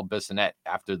with Paul Bissonnette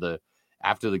after the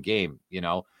game,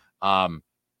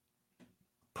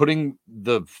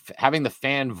 having the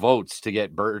fan votes to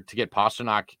get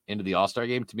Pasternak into the All-Star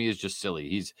game to me is just silly.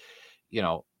 He's,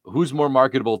 who's more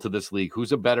marketable to this league?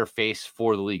 Who's a better face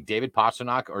for the league, David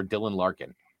Pasternak or Dylan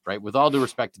Larkin? Right. With all due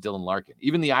respect to Dylan Larkin,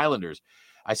 even the Islanders,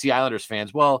 I see Islanders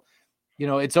fans. Well,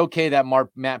 it's okay that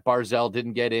Matt Barzal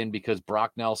didn't get in because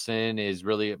Brock Nelson is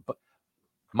really.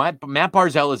 Matt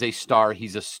Barzal is a star.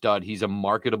 He's a stud. He's a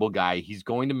marketable guy. He's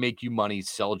going to make you money,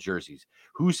 sell jerseys.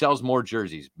 Who sells more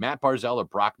jerseys, Matt Barzal or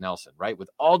Brock Nelson? Right. With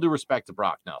all due respect to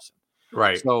Brock Nelson.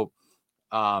 Right. So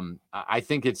I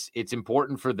think it's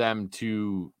important for them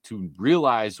to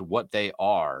realize what they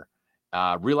are,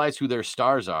 realize who their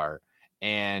stars are,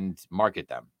 and market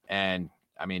them. And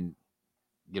I mean,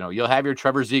 you'll have your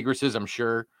Trevor Zegrases, I'm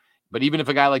sure, but even if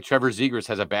a guy like Trevor Zegras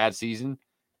has a bad season,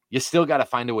 you still got to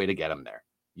find a way to get him there.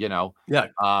 Yeah.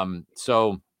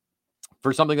 So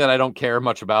for something that I don't care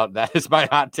much about, that is my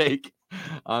hot take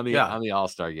on the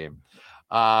All-Star game.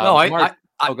 Mark,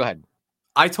 go ahead.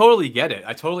 I totally get it.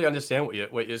 I totally understand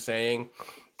what you're saying.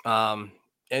 And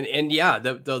yeah,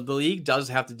 the league does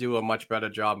have to do a much better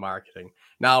job marketing.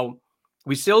 Now,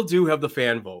 we still do have the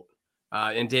fan vote.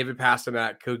 And David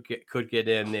Pasternak could get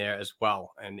in there as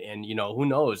well. And who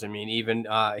knows? I mean, even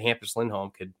Hampus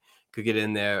Lindholm could get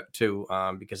in there too,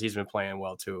 because he's been playing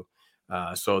well too.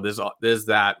 So there's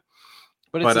that.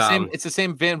 But it's the same. It's the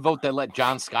same fan vote that let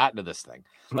John Scott into this thing.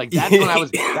 Like that's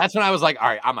when I was like, all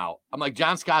right, I'm out. I'm like,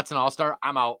 John Scott's an all-star.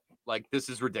 I'm out. Like, this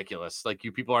is ridiculous. Like,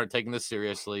 you people aren't taking this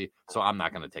seriously, so I'm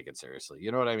not going to take it seriously.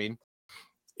 You know what I mean?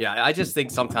 Yeah, I just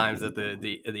think sometimes that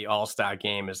the all-star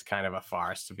game is kind of a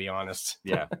farce, to be honest.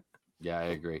 Yeah, I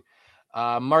agree.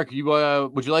 Mark, you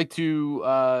would you like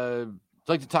to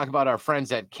talk about our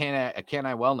friends at Can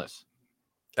I Wellness?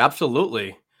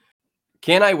 Absolutely.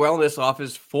 Can I Wellness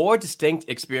offers 4 distinct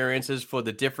experiences for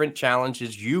the different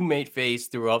challenges you may face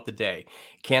throughout the day.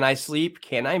 Can I Sleep,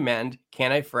 Can I Mend,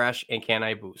 Can I Fresh, and Can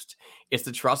I Boost? It's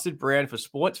the trusted brand for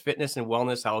sports, fitness, and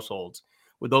wellness households.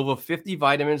 With over 50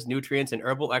 vitamins, nutrients, and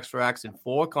herbal extracts in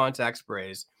 4 contact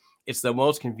sprays, it's the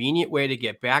most convenient way to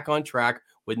get back on track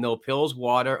with no pills,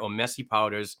 water, or messy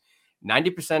powders.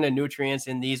 90% of nutrients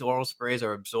in these oral sprays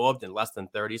are absorbed in less than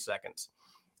 30 seconds.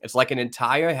 It's like an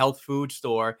entire health food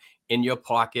store in your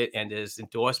pocket and is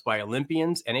endorsed by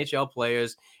Olympians, NHL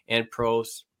players, and pro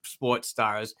sports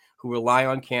stars who rely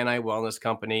on Can I Wellness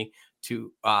Company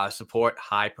to support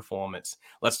high performance.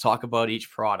 Let's talk about each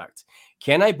product.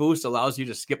 Can I Boost allows you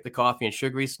to skip the coffee and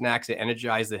sugary snacks and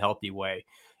energize the healthy way.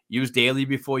 Use daily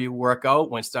before you work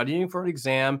out, when studying for an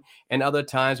exam, and other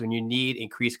times when you need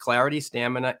increased clarity,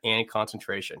 stamina, and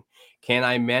concentration. Can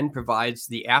I Mend provides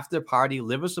the after-party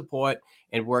liver support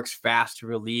and works fast to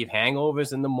relieve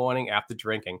hangovers in the morning after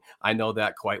drinking. I know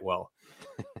that quite well.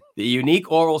 The unique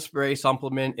oral spray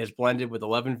supplement is blended with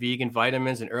 11 vegan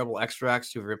vitamins and herbal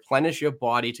extracts to replenish your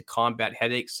body to combat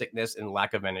headache, sickness, and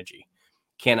lack of energy.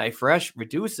 Can I Fresh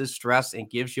reduces stress and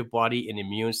gives your body an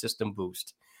immune system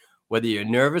boost. Whether you're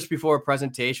nervous before a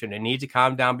presentation and need to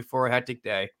calm down before a hectic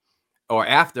day or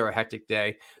after a hectic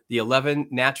day, the 11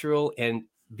 natural and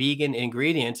vegan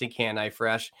ingredients in Can I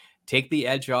Fresh take the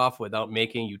edge off without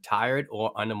making you tired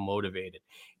or unmotivated.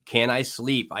 Can I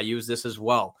Sleep? I use this as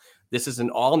well. This is an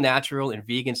all-natural and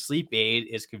vegan sleep aid.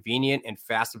 It's convenient and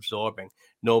fast-absorbing.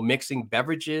 No mixing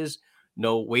beverages,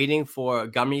 no waiting for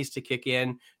gummies to kick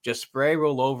in. Just spray,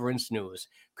 roll over, and snooze.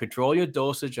 Control your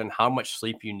dosage on how much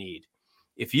sleep you need.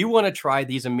 If you want to try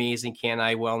these amazing Can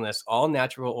I Wellness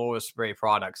all-natural oral spray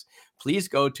products, please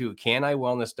go to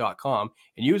caniwellness.com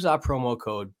and use our promo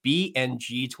code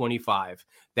BNG25.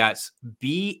 That's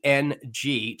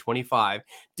BNG25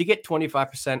 to get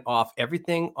 25% off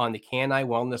everything on the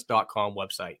caniwellness.com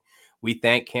website. We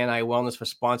thank Can I Wellness for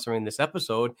sponsoring this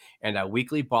episode and our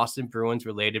weekly Boston Bruins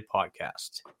related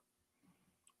podcast.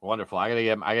 Wonderful. I gotta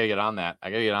get on that.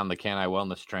 I gotta get on the Can I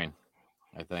Wellness train,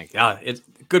 I think. Yeah, it's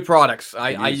good products.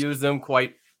 I use them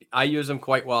quite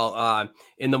well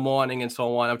in the morning and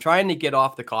so on. I'm trying to get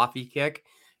off the coffee kick,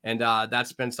 and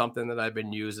that's been something that I've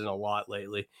been using a lot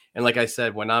lately. And like I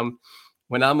said, when I'm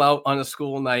out on a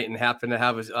school night and happen to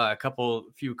have a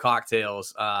few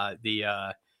cocktails,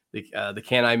 the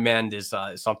Can I Mend is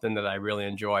something that I really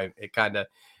enjoy. It kind of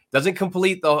doesn't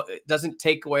doesn't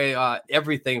take away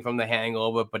everything from the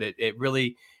hangover, but it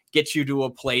really gets you to a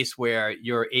place where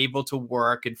you're able to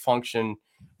work and function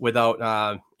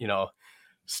without,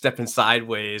 stepping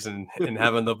sideways and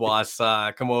having the boss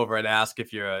come over and ask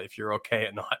if you're okay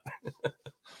or not.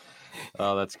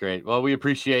 Oh, that's great. Well, we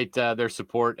appreciate their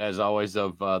support as always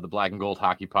of the Black and Gold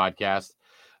Hockey Podcast.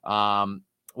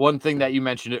 One thing that you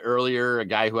mentioned it earlier, a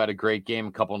guy who had a great game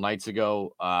a couple nights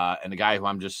ago, and a guy who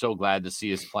I'm just so glad to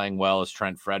see is playing well is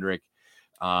Trent Frederick.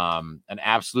 An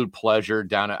absolute pleasure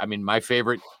my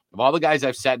favorite of all the guys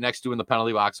I've sat next to in the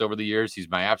penalty box over the years. He's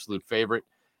my absolute favorite.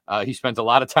 He spent a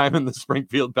lot of time in the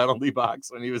Springfield penalty box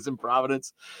when he was in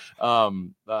Providence.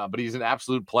 But he's an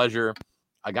absolute pleasure.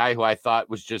 A guy who I thought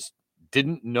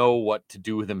didn't know what to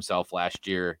do with himself last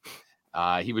year.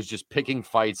 He was just picking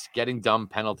fights, getting dumb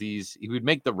penalties. He would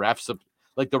make the refs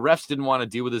the refs didn't want to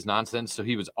deal with his nonsense. So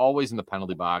he was always in the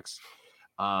penalty box.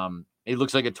 He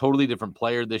looks like a totally different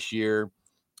player this year.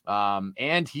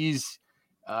 And he's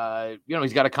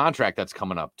got a contract that's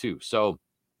coming up too. So,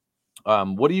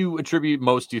 what do you attribute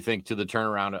most, do you think, to the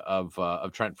turnaround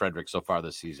of Trent Frederick so far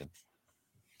this season?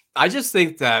 I just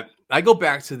think that I go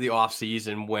back to the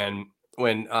offseason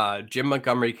when Jim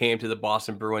Montgomery came to the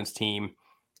Boston Bruins team.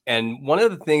 And one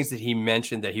of the things that he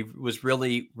mentioned that he was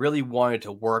really, really wanted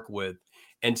to work with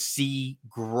and see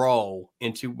grow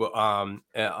into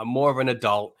more of an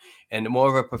adult and more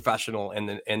of a professional in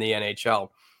the NHL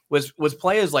was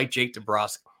players like Jake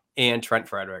DeBrusk and Trent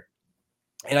Frederick.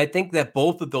 And I think that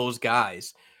both of those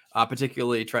guys,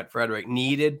 particularly Trent Frederick,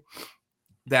 needed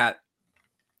that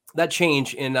that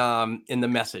change in the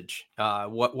message.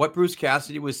 What Bruce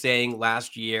Cassidy was saying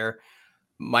last year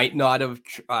might not have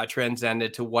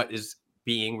transcended to what is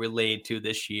being relayed to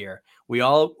this year. We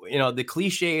all, the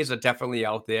cliches are definitely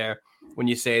out there when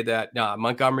you say that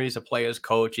Montgomery is a player's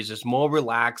coach. He's just more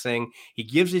relaxing. He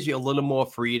gives you a little more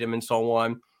freedom and so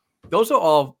on. Those are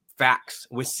all facts.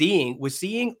 We're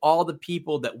seeing all the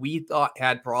people that we thought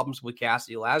had problems with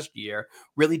Cassidy last year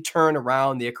really turn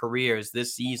around their careers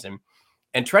this season.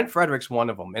 And Trent Frederick's one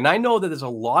of them. And I know that there's a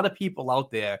lot of people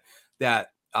out there that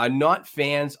are not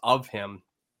fans of him,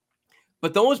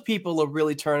 but those people are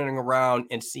really turning around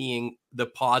and seeing the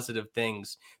positive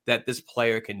things that this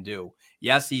player can do.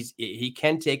 Yes, he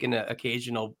can take an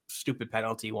occasional stupid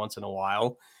penalty once in a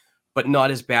while, but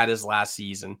not as bad as last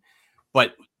season.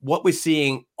 But what we're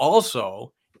seeing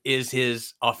also is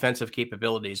his offensive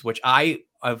capabilities, which I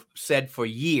have said for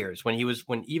years when he was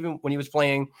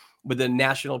playing with the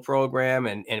national program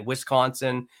and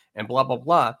Wisconsin and blah, blah,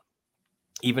 blah.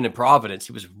 Even in Providence,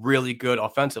 he was really good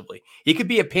offensively. He could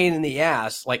be a pain in the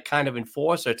ass, like kind of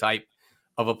enforcer type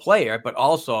of a player, but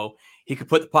also he could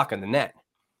put the puck in the net.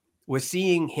 We're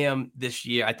seeing him this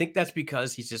year. I think that's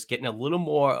because he's just getting a little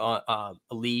more a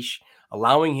leash,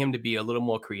 allowing him to be a little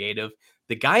more creative.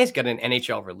 The guy's got an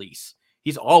NHL release.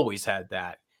 He's always had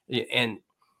that. And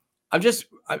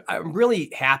I'm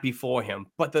really happy for him.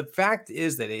 But the fact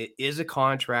is that it is a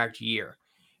contract year.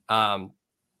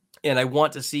 And I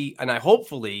want to see, and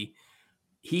hopefully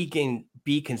he can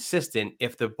be consistent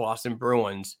if the Boston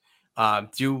Bruins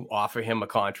do offer him a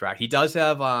contract. He does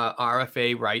have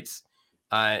RFA rights,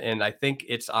 and I think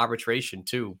it's arbitration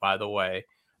too, by the way.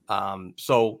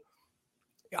 So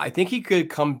I think he could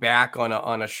come back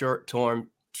on a short-term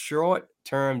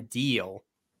deal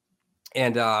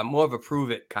and more of a prove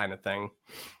it kind of thing.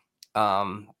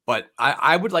 But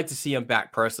I would like to see him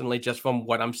back personally, just from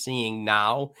what I'm seeing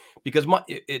now, because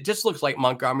it just looks like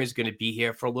Montgomery's going to be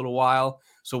here for a little while.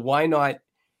 So why not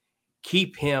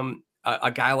keep him, a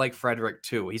guy like Frederick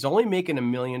too? He's only making $1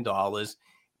 million.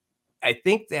 I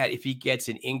think that if he gets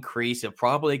an increase, he'll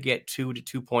probably get 2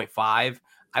 to 2.5.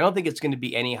 I don't think it's going to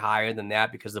be any higher than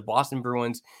that because the Boston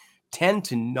Bruins tend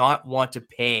to not want to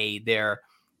pay their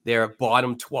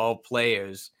bottom 12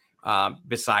 players,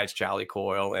 besides Charlie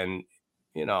Coyle and,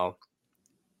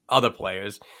 other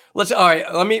players. Let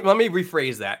me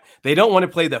rephrase that. They don't want to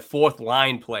play the fourth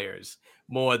line players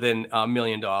more than $1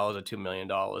 million or $2 million.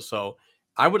 So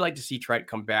I would like to see Trent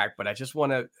come back, but I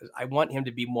want him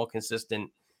to be more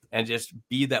consistent and just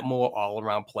be that more all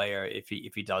around player if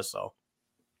he does so.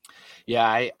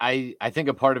 Yeah, I think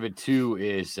a part of it too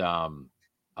is,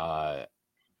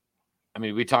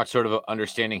 we talked sort of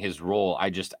understanding his role.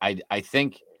 I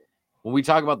think when we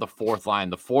talk about the fourth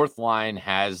line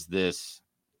has this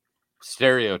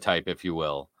stereotype, if you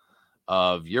will,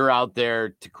 of you're out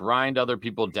there to grind other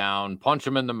people down, punch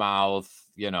them in the mouth.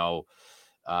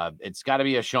 It's got to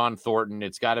be a Sean Thornton.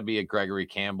 It's got to be a Gregory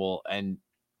Campbell. And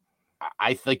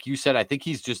I think you said, I think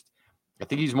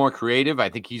he's more creative. I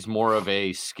think he's more of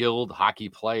a skilled hockey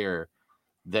player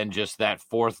than just that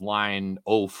fourth line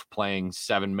oaf playing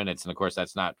 7 minutes. And of course,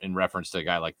 that's not in reference to a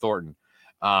guy like Thornton.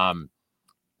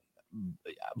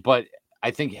 But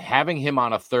I think having him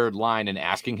on a third line and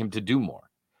asking him to do more,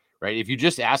 right? If you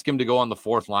just ask him to go on the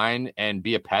fourth line and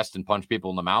be a pest and punch people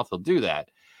in the mouth, he'll do that.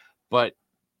 But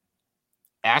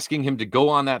asking him to go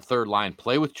on that third line,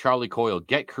 play with Charlie Coyle,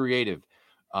 get creative,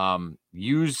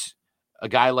 use a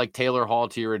guy like Taylor Hall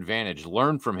to your advantage,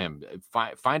 learn from him,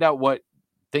 find out what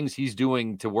things he's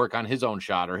doing to work on his own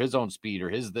shot or his own speed or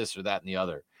his this or that and the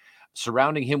other.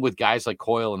 Surrounding him with guys like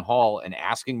Coyle and Hall and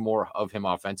asking more of him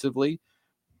offensively,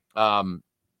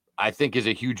 I think is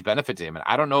a huge benefit to him. And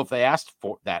I don't know if they asked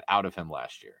for that out of him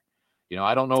last year.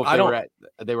 I don't know if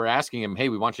they were asking him, hey,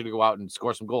 we want you to go out and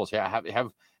score some goals. Yeah,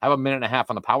 have a minute and a half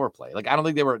on the power play. Like, I don't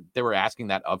think they were asking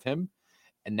that of him.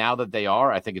 And now that they are,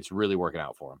 I think it's really working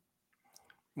out for him.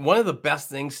 One of the best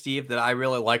things, Steve, that I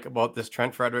really like about this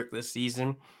Trent Frederick this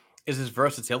season is his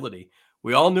versatility.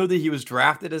 We all knew that he was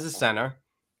drafted as a center,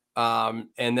 and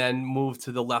then moved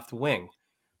to the left wing.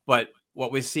 But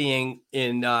what we're seeing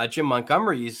in Jim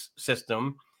Montgomery's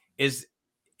system is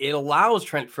it allows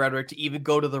Trent Frederick to even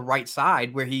go to the right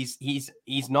side where he's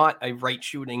not a right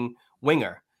shooting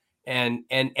winger and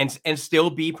still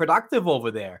be productive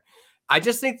over there. I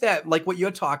just think that, like what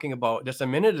you're talking about just a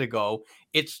minute ago,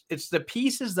 it's the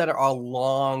pieces that are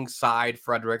alongside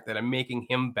Frederick that are making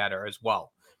him better as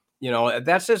well.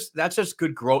 That's just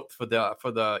good growth for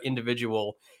the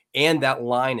individual and that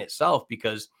line itself,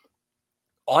 because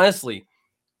honestly,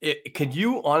 can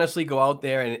you honestly go out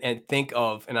there and think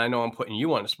of, and I know I'm putting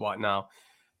you on the spot now,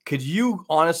 Could you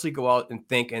honestly go out and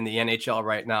think in the NHL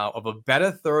right now of a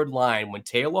better third line when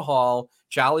Taylor Hall,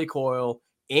 Charlie Coyle,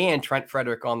 and Trent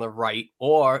Frederick on the right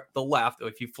or the left, or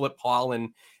if you flip Hall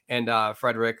and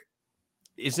Frederick,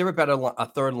 is there a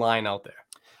third line out there?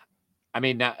 I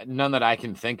mean, none that I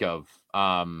can think of.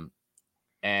 And,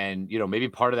 maybe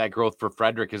part of that growth for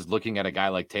Frederick is looking at a guy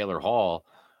like Taylor Hall,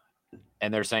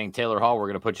 and they're saying, Taylor Hall, we're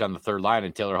going to put you on the third line.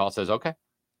 And Taylor Hall says, okay,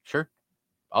 sure,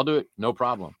 I'll do it. No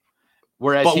problem.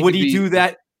 Whereas But would he do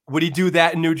that? Would he do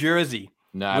that in New Jersey?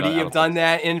 No, would he have done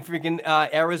that in freaking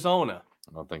Arizona?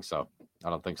 I don't think so.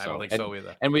 I don't think so. I don't think so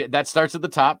either. And that starts at the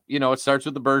top. It starts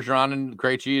with the Bergeron and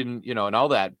Krejci and, and all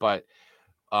that. But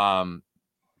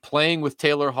playing with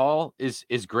Taylor Hall is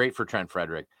great for Trent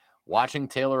Frederick. Watching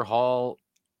Taylor Hall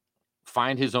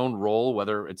find his own role,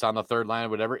 whether it's on the third line or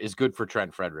whatever, is good for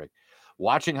Trent Frederick.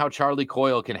 Watching how Charlie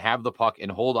Coyle can have the puck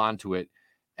and hold on to it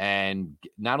and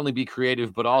not only be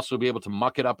creative, but also be able to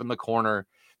muck it up in the corner,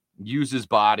 use his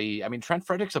body. I mean, Trent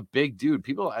Frederick's a big dude.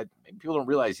 People don't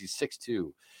realize he's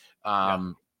 6'2".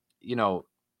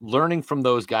 Learning from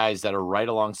those guys that are right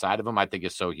alongside of him, I think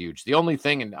is so huge. The only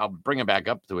thing, and I'll bring him back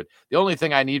up to it, the only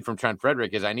thing I need from Trent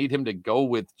Frederick is I need him to go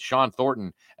with Sean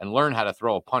Thornton and learn how to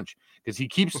throw a punch, because he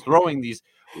keeps throwing these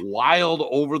wild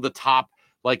over the top,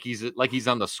 like he's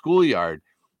on the schoolyard.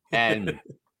 And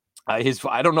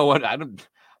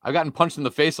I've gotten punched in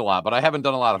the face a lot, but I haven't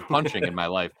done a lot of punching in my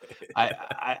life.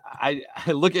 I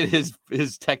look at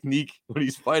his technique when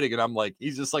he's fighting, and I'm like,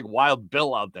 he's just like Wild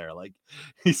Bill out there. Like,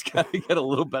 he's got to get a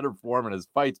little better form in his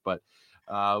fights. But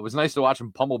it was nice to watch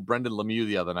him pummel Brendan Lemieux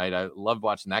the other night. I loved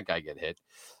watching that guy get hit.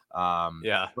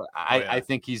 But I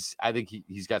think he's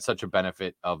got such a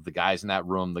benefit of the guys in that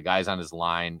room, the guys on his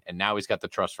line, and now he's got the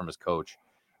trust from his coach.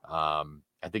 I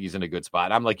think he's in a good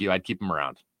spot. I'm like you, I'd keep him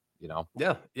around.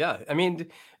 Yeah. I mean,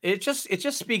 it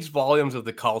just speaks volumes of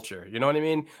the culture. You know what I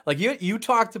mean? Like you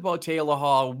talked about Taylor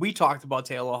Hall. We talked about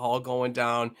Taylor Hall going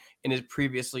down in his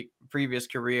previous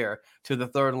career to the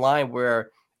third line, where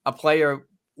a player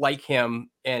like him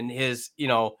and his,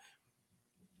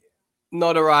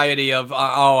 notoriety of,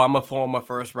 I'm a former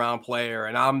first round player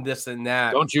and I'm this and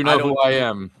that. Don't you know who I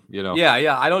am?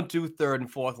 Yeah. I don't do third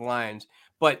and fourth lines.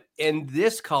 But in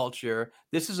this culture,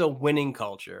 this is a winning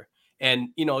culture. And,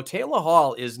 Taylor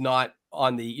Hall is not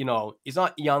on the, he's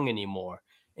not young anymore,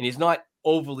 and he's not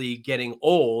overly getting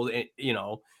old,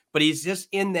 but he's just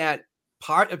in that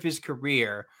part of his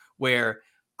career where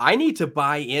I need to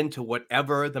buy into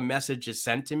whatever the message is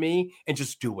sent to me and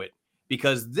just do it,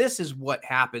 because this is what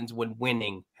happens when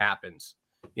winning happens,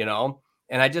 and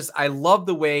I love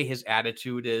the way his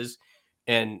attitude is.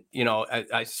 And,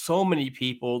 so many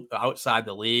people outside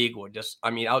the league or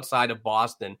outside of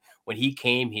Boston, when he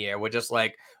came here, we're just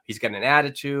like, he's got an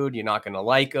attitude. You're not going to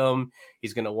like him.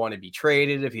 He's going to want to be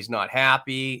traded if he's not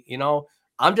happy.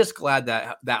 I'm just glad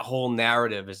that whole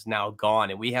narrative is now gone.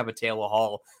 And we have a Taylor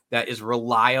Hall that is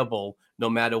reliable no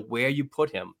matter where you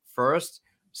put him, first,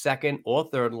 second, or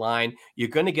third line. You're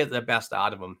going to get the best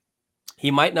out of him.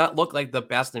 He might not look like the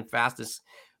best and fastest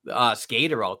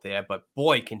skater out there, but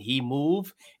boy, can he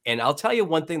move. And I'll tell you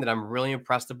one thing that I'm really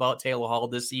impressed about Taylor Hall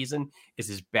this season is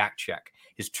his back check.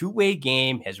 His two-way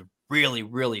game has really,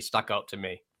 really stuck out to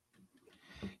me.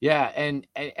 Yeah, and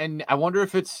I wonder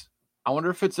if it's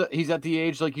he's at the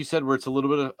age, like you said, where it's a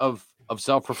little bit of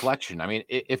self-reflection. I mean,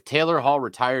 if Taylor Hall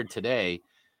retired today,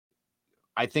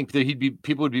 I think that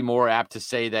people would be more apt to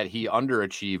say that he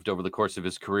underachieved over the course of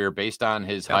his career based on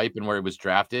his hype and where he was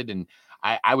drafted. And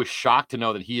I was shocked to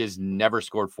know that he has never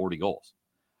scored 40 goals.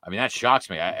 I mean, that shocks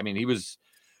me. I mean, he's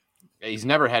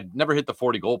never hit the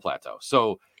 40 goal plateau.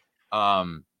 So he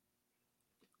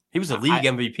was a league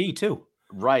MVP too.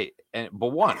 Right. But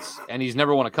once, and he's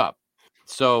never won a cup.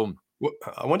 So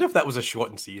I wonder if that was a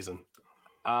shortened season.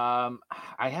 I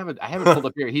haven't pulled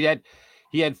up here. He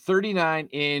had 39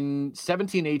 in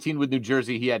 17-18 with New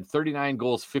Jersey. He had 39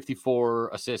 goals,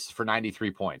 54 assists for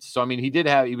 93 points. So, I mean,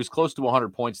 he was close to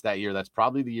 100 points that year. That's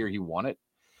probably the year he won it.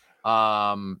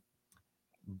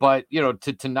 But,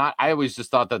 to not, I always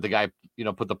just thought that the guy,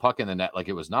 put the puck in the net like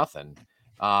it was nothing.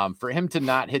 For him to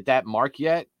not hit that mark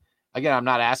yet, again, I'm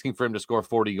not asking for him to score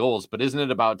 40 goals, but isn't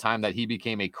it about time that he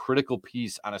became a critical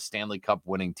piece on a Stanley Cup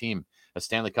winning team, a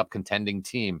Stanley Cup contending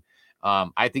team?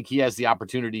 I think he has the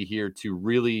opportunity here to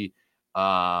really,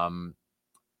 and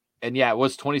yeah, it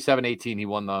was 27-18. He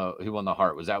won the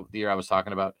Hart. Was that the year I was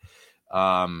talking about?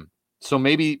 So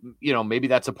maybe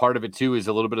that's a part of it too, is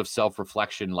a little bit of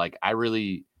self-reflection. Like I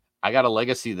got a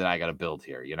legacy that I got to build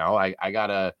here. I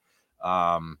gotta,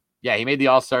 he made the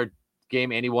All-Star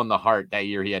game and he won the Hart that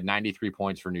year. He had 93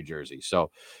 points for New Jersey. So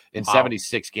in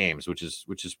 76 games, which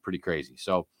is pretty crazy.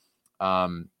 So,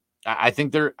 I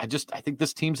think I think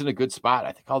this team's in a good spot.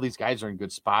 I think all these guys are in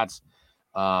good spots.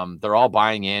 They're all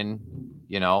buying in,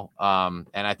 and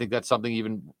I think that's something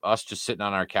even us just sitting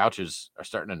on our couches are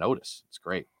starting to notice. It's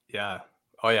great. Yeah.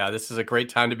 Oh yeah. This is a great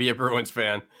time to be a Bruins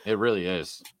fan. It really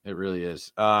is. It really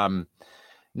is.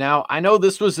 Now I know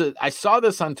I saw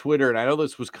this on Twitter, and I know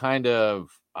this was kind of,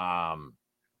 I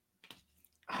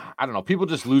don't know, people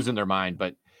just losing their mind,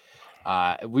 but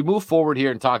we move forward here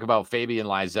and talk about Fabian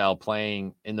Lysell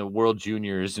playing in the World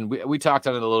Juniors. And we talked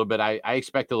on it a little bit. I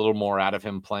expect a little more out of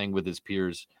him playing with his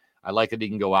peers. I like that he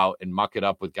can go out and muck it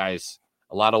up with guys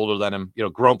a lot older than him,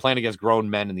 playing against grown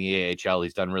men in the AHL.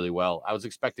 He's done really well. I was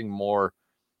expecting more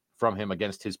from him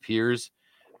against his peers.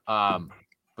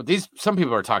 But some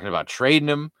people are talking about trading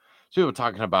him. Some people are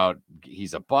talking about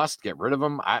he's a bust, get rid of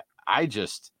him. I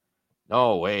just,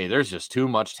 no way. There's just too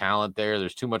much talent there.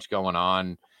 There's too much going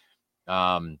on.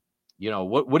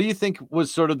 What do you think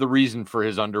was sort of the reason for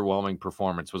his underwhelming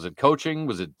performance? Was it coaching?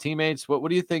 Was it teammates? What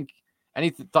do you think? Any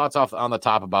thoughts on the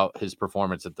top about his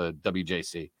performance at the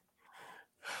WJC?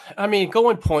 I mean,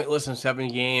 going pointless in 7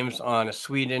 games on a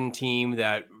Sweden team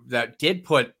that did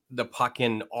put the puck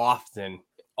in often.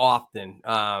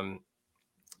 It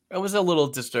was a little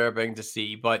disturbing to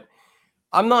see, but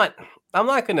I'm not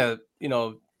gonna,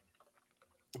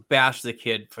 bash the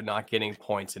kid for not getting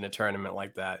points in a tournament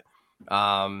like that.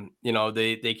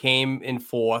 They came in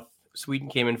 4th. Sweden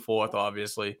came in 4th,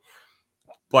 obviously.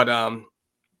 But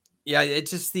yeah,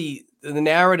 it's just the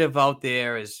narrative out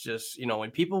there is just,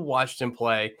 when people watched him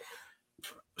play,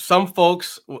 some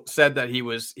folks said that he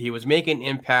was making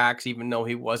impacts even though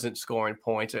he wasn't scoring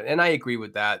points. And I agree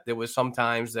with that. There was some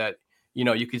times that,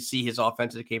 you could see his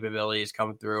offensive capabilities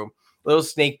come through, a little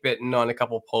snake bitten on a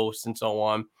couple posts and so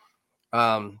on.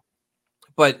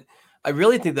 But I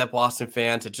really think that Boston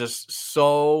fans are just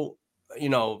so,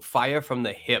 fire from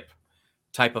the hip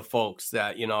type of folks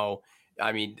that,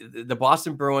 I mean, the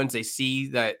Boston Bruins, they see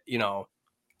that,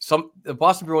 the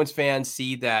Boston Bruins fans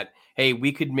see that, hey,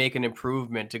 we could make an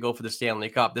improvement to go for the Stanley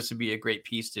Cup. This would be a great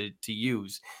piece to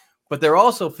use. But they're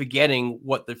also forgetting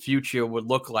what the future would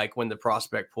look like when the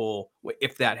prospect pool,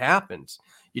 if that happens.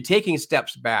 You're taking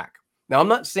steps back. Now, I'm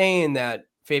not saying that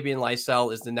Fabian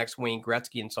Lysell is the next Wayne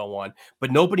Gretzky and so on,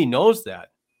 but nobody knows that.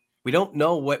 We don't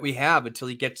know what we have until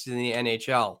he gets to the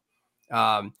NHL.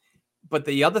 But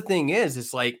the other thing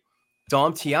is like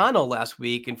Dom Tiano last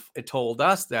week and told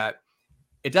us that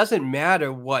it doesn't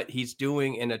matter what he's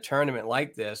doing in a tournament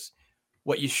like this.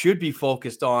 What you should be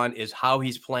focused on is how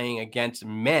he's playing against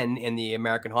men in the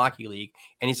American Hockey League,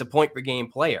 and he's a point per game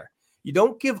player. You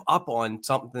don't give up on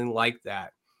something like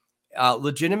that.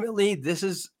 Legitimately, this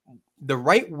is the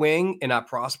right wing in our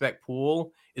prospect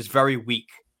pool is very weak,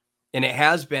 and it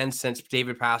has been since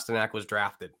David Pastrnak was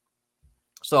drafted.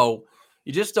 So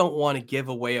you just don't want to give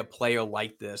away a player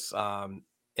like this. I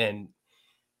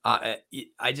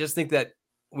just think that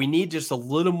we need just a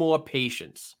little more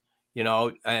patience,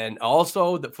 and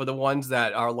also for the ones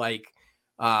that are like,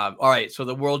 all right, so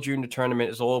the World Junior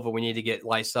Tournament is over. We need to get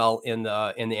Lysell in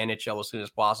the NHL as soon as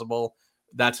possible.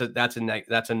 That's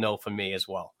a no for me as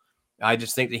well. I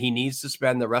just think that he needs to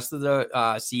spend the rest of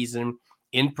the season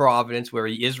in Providence, where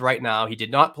he is right now. He did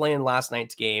not play in last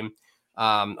night's game.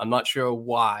 I'm not sure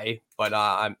why,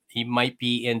 but he might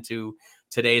be into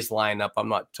today's lineup. I'm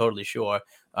not totally sure.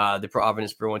 The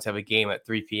Providence Bruins have a game at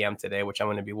 3 p.m. today, which I'm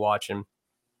going to be watching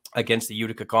against the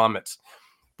Utica Comets.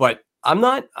 But I'm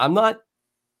not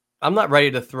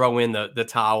ready to throw in the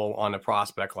towel on a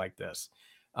prospect like this.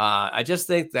 I just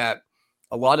think that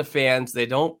a lot of fans, they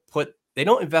don't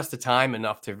invest the time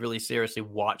enough to really seriously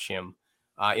watch him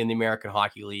in the American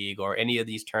Hockey League or any of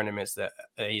these tournaments that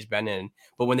he's been in.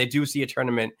 But when they do see a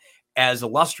tournament as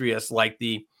illustrious like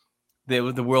the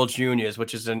World Juniors,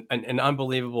 which is an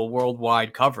unbelievable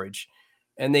worldwide coverage,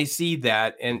 and they see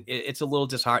that, and it's a little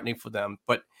disheartening for them.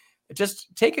 But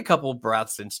just take a couple of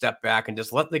breaths and step back and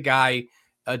just let the guy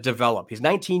develop. He's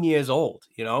 19 years old.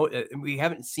 We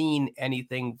haven't seen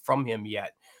anything from him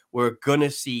yet. We're going to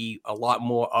see a lot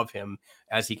more of him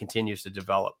as he continues to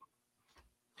develop.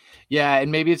 Yeah,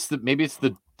 and maybe it's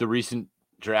the recent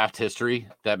draft history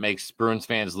that makes Bruins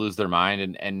fans lose their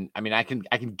mind. And I mean, I can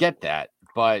get that,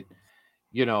 but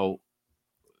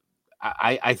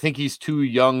I think he's too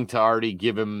young to already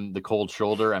give him the cold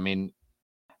shoulder. I mean,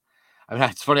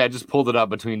 it's funny. I just pulled it up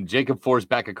between Jacob Forsberg,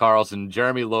 Becca Carlson,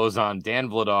 Jeremy Lozon, Dan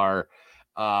Vladar.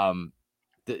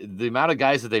 The amount of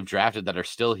guys that they've drafted that are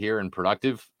still here and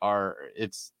productive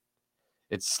it's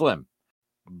slim.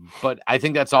 But I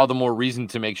think that's all the more reason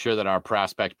to make sure that our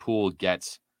prospect pool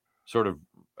gets sort of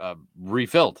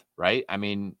refilled, right? I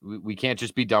mean, we can't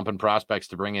just be dumping prospects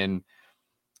to bring in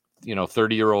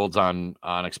 30-year-olds on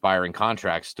expiring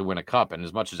contracts to win a cup. And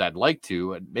as much as I'd like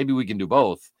to, maybe we can do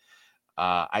both.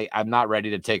 I'm not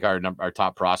ready to take our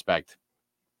top prospect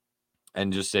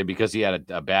and just say because he had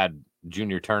a bad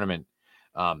junior tournament,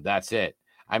 that's it.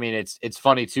 I mean, it's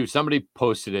funny too. Somebody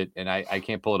posted it, and I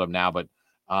can't pull it up now, but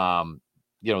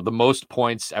the most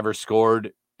points ever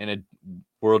scored in a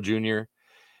World Junior,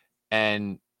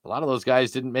 and a lot of those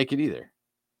guys didn't make it either.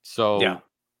 So, yeah.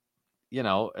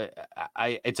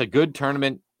 It's a good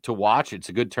tournament to watch. It's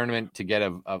a good tournament to get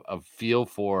a feel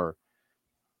for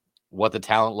what the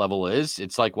talent level is.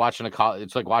 It's like watching the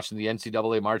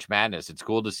NCAA March Madness. It's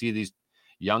cool to see these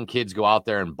young kids go out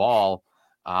there and ball.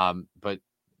 But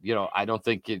I don't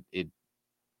think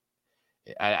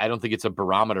I don't think it's a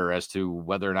barometer as to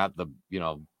whether or not the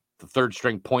third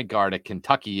string point guard at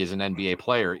Kentucky is an NBA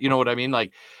player. You know what I mean?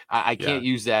 Like I can't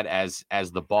use that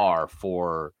as the bar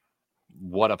for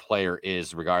what a player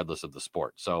is, regardless of the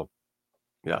sport. So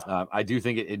I do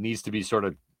think it needs to be sort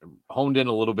of honed in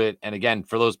a little bit. And again,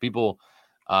 for those people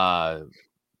on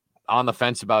the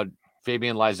fence about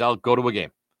Fabian Lysell, go to a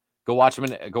game, go watch him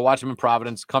in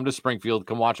Providence, come to Springfield,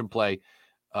 come watch him play,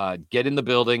 get in the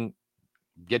building,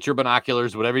 get your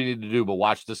binoculars, whatever you need to do, but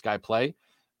watch this guy play.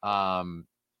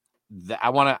 I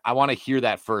want to hear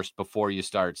that first before you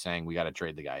start saying we got to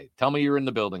trade the guy. Tell me you're in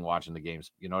the building watching the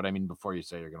games. You know what I mean? Before you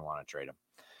say you're going to want to trade him.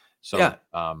 So,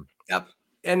 yep.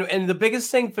 And the biggest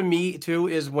thing for me too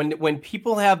is when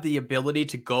people have the ability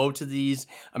to go to these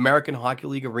American Hockey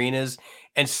League arenas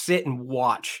and sit and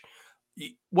watch,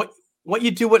 what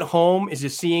you do at home is you're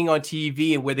seeing on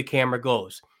TV and where the camera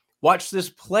goes. Watch this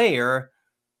player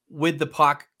with the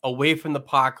puck, away from the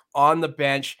puck, on the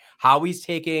bench, how he's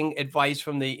taking advice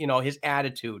from his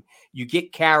attitude. You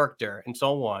get character and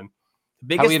so on. The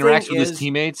biggest how he interacts with his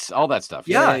teammates, all that stuff.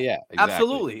 Yeah,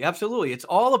 exactly. Absolutely. It's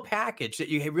all a package that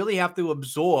you really have to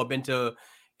absorb into,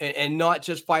 and not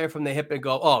just fire from the hip and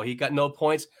go, oh, he got no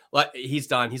points, he's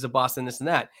done, he's a boss and this and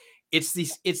that.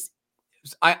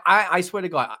 I swear to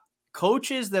God,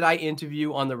 coaches that I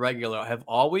interview on the regular have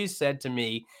always said to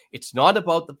me, it's not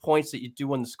about the points that you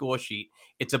do on the score sheet.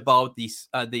 It's about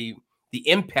the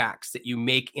impacts that you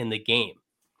make in the game.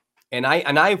 And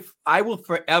I will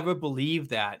forever believe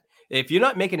that if you're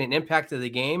not making an impact to the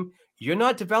game, you're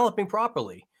not developing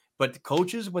properly. But the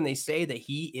coaches, when they say that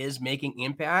he is making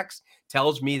impacts,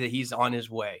 tells me that he's on his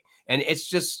way. And it's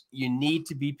just, you need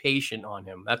to be patient on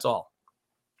him. That's all.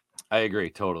 I agree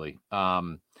totally.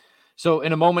 So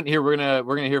in a moment here, we're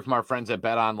gonna hear from our friends at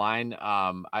Bet Online.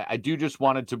 I do just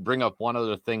wanted to bring up one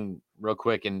other thing real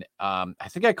quick, and I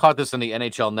think I caught this on the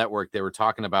NHL Network. They were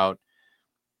talking about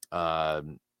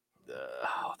the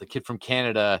kid from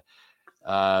Canada,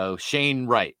 Shane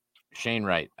Wright.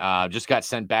 Just got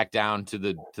sent back down to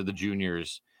the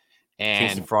juniors,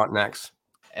 and Frontenacs.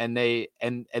 And they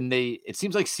it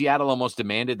seems like Seattle almost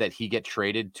demanded that he get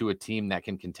traded to a team that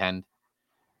can contend.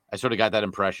 I sort of got that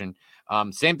impression.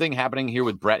 Same thing happening here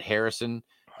with Brett Harrison,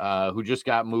 who just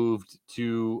got moved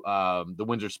to the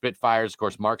Windsor Spitfires. Of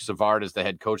course, Mark Savard is the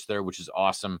head coach there, which is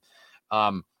awesome.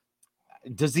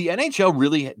 Does the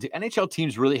NHL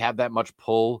teams really have that much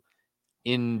pull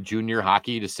in junior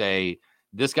hockey to say,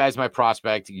 this guy's my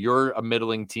prospect, you're a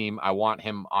middling team, I want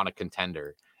him on a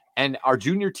contender? And are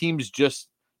junior teams do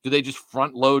they just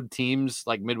front load teams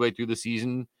like midway through the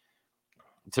season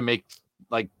to make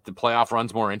like the playoff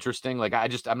runs more interesting? Like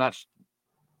I'm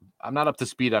not up to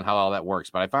speed on how all that works,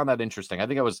 but I found that interesting. I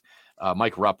think it was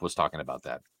Mike Rupp was talking about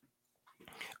that.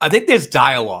 I think there's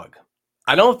dialogue.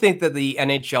 I don't think that the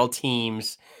NHL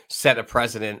teams set a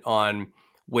precedent on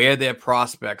where their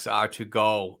prospects are to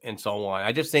go and so on.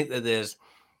 I just think that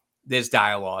there's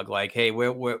dialogue. Like, hey,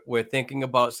 we're thinking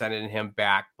about sending him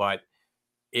back, but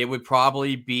it would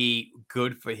probably be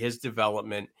good for his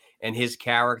development and his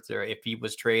character if he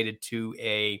was traded to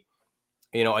a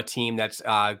team that's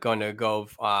going to go,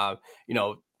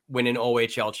 win an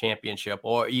OHL championship,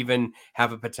 or even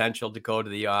have a potential to go to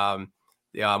the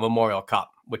Memorial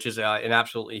Cup, which is an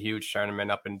absolutely huge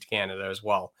tournament up in Canada as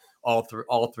well.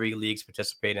 All three leagues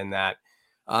participate in that.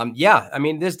 I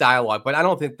mean, there's dialogue, but I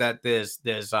don't think that there's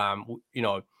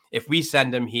if we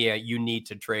send him here, you need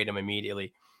to trade him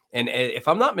immediately. And if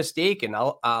I'm not mistaken,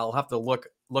 I'll have to look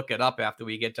it up after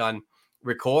we get done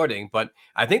recording, but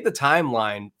I think the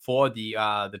timeline for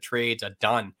the trades are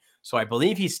done. So I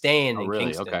believe he's staying in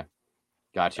Kingston. Okay.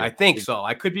 Gotcha. I think so.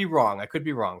 I could be wrong.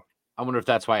 I wonder if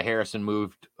that's why Harrison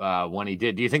moved when he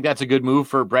did. Do you think that's a good move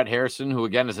for Brett Harrison, who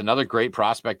again is another great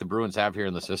prospect the Bruins have here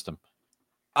in the system?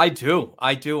 I do.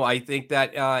 I think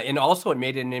that, and also it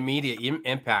made an immediate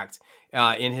impact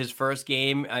in his first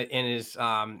game, in his,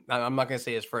 I'm not going to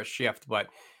say his first shift, but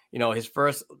his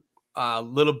first a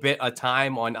little bit of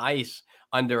time on ice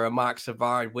under a Mark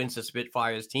Savard wins the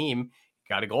Spitfires team,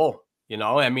 got a goal.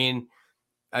 I mean,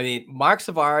 Mark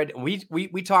Savard.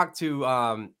 We talked to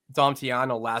Dom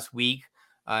Tiano last week,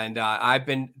 and I've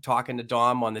been talking to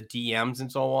Dom on the DMs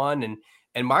and so on.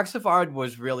 And Mark Savard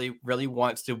was really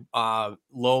wants to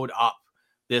load up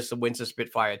this Windsor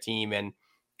Spitfire team and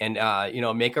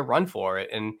make a run for it.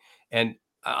 And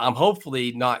I'm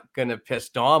hopefully not going to piss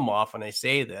Dom off when I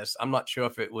say this. I'm not sure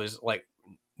if it was like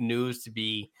news to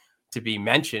be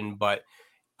mentioned, but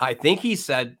I think he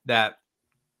said that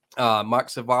Mark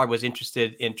Savard was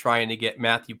interested in trying to get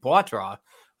Matthew Poitras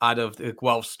out of the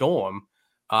Guelph Storm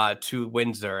to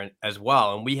Windsor as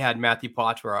well. And we had Matthew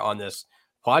Poitras on this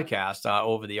podcast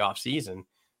over the offseason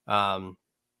and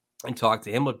talked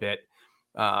to him a bit.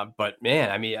 But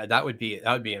man, I mean, that would be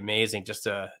amazing just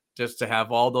to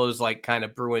have all those like kind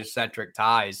of Bruins centric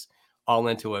ties all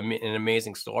into an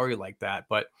amazing story like that.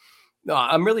 But no,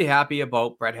 I'm really happy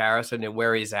about Brett Harrison and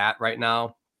where he's at right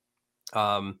now.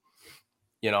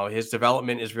 His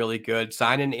development is really good.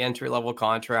 Signed an entry-level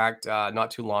contract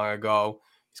not too long ago.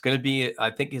 It's going to be, I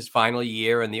think, his final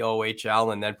year in the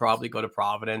OHL and then probably go to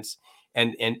Providence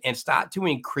and start to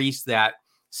increase that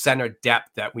center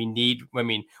depth that we need. I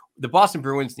mean, the Boston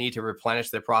Bruins need to replenish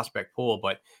their prospect pool,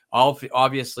 but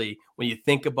obviously when you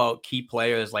think about key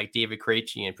players like David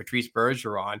Krejci and Patrice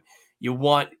Bergeron, you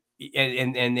want,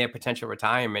 and their potential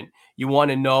retirement, you want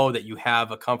to know that you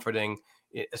have a comforting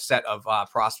set of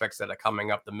prospects that are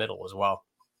coming up the middle as well.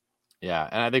 Yeah,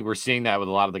 and I think we're seeing that with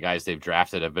a lot of the guys they've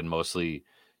drafted have been mostly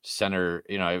center.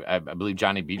 I believe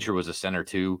Johnny Beecher was a center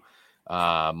too,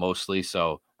 mostly.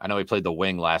 So I know he played the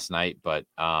wing last night, but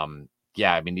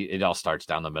yeah, I mean it all starts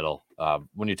down the middle.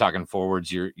 When you're talking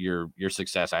forwards, your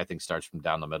success I think starts from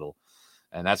down the middle,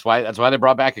 and that's why they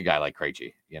brought back a guy like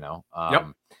Krejci. Yep.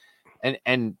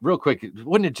 And real quick,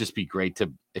 wouldn't it just be great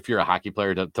if you're a hockey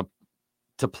player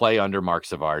to play under Mark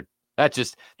Savard? That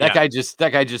guy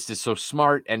just is so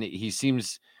smart, and he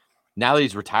seems, now that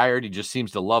he's retired, he just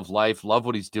seems to love life, love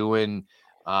what he's doing.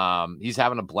 He's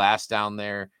having a blast down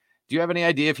there. Do you have any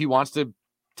idea if he wants to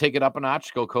take it up a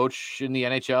notch, go coach in the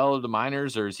NHL or the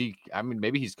minors, or is he? I mean,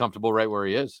 maybe he's comfortable right where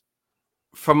he is.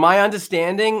 From my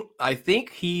understanding, I think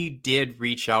he did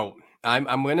reach out. I'm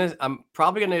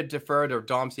probably gonna defer to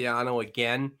Dom Tiano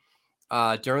again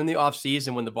during the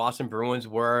offseason when the Boston Bruins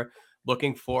were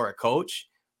looking for a coach.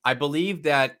 I believe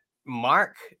that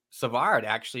Mark Savard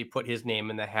actually put his name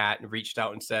in the hat and reached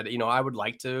out and said, I would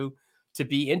like to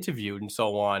be interviewed and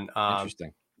so on.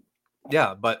 Interesting.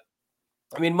 Yeah, but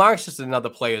I mean, Mark's just another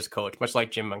player's coach, much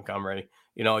like Jim Montgomery.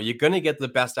 You're going to get the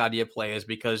best out of your players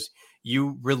because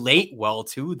you relate well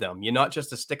to them. You're not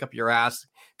just a stick up your ass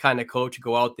kind of coach. You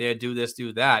go out there, do this,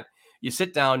 do that. You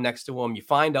sit down next to them, you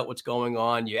find out what's going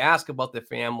on, you ask about their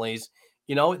families.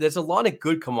 There's a lot of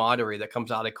good camaraderie that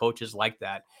comes out of coaches like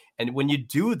that. And when you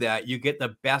do that, you get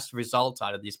the best results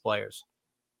out of these players.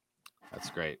 That's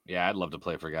great. Yeah, I'd love to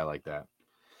play for a guy like that.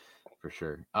 For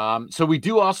sure. So we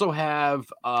do also have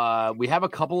we have a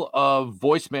couple of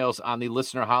voicemails on the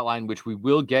listener hotline, which we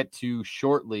will get to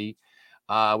shortly.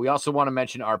 We also want to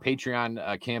mention our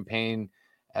Patreon campaign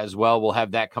as well. We'll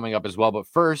have that coming up as well. But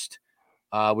first,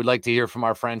 we'd like to hear from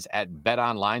our friends at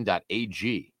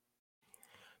betonline.ag.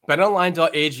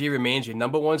 BetOnline.ag remains your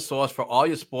number one source for all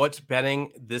your sports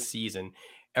betting this season.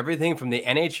 Everything from the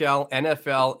NHL,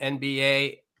 NFL,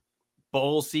 NBA,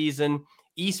 bowl season,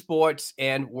 esports,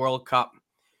 and World Cup.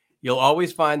 You'll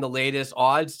always find the latest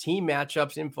odds, team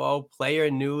matchups info, player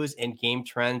news, and game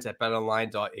trends at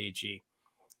betonline.ag.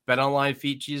 BetOnline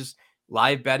features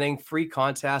live betting, free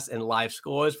contests, and live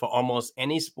scores for almost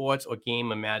any sports or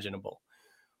game imaginable.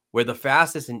 We're the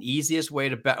fastest and easiest way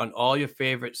to bet on all your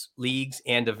favorite leagues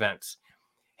and events.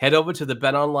 Head over to the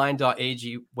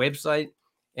betonline.ag website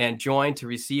and join to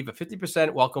receive a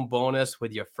 50% welcome bonus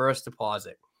with your first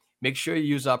deposit. Make sure you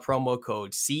use our promo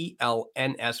code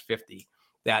CLNS50.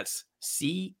 That's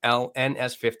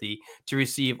CLNS50 to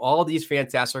receive all these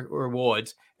fantastic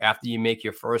rewards after you make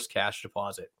your first cash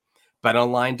deposit.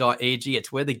 BetOnline.ag,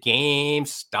 it's where the game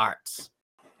starts.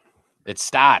 It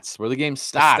starts where the game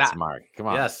starts, Mark. Come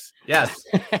on. Yes.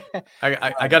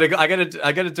 I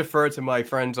gotta defer to my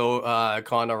friends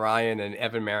Connor Ryan and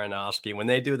Evan Marinowski. When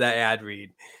they do that ad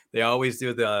read, they always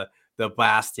do the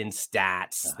Boston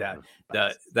stats,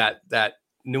 that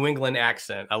New England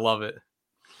accent. I love it.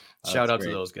 Shout out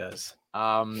to those guys.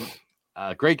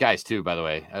 Great guys too, by the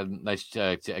way. Nice.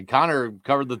 Connor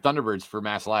covered the Thunderbirds for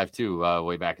Mass Live too,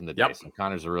 way back in the day. Yep. So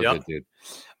Connor's a real good dude.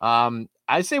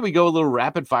 I say we go a little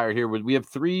rapid fire here. We have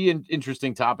three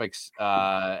interesting topics,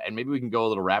 and maybe we can go a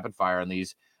little rapid fire on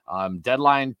these.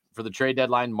 Deadline for the trade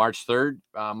deadline, March 3rd.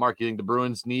 Mark, you think the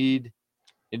Bruins need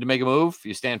to make a move?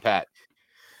 You stand pat?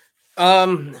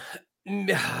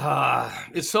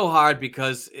 It's so hard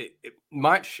because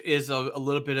March is a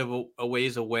little bit of a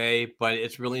ways away, but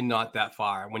it's really not that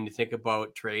far when you think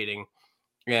about trading.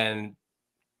 And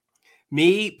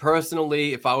me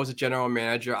personally, if I was a general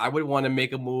manager, I would want to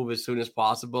make a move as soon as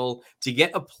possible to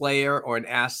get a player or an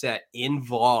asset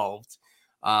involved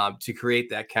to create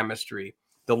that chemistry.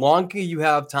 The longer you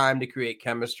have time to create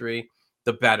chemistry,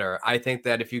 the better. I think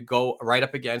that if you go right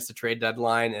up against the trade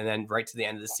deadline and then right to the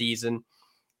end of the season,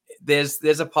 there's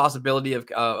a possibility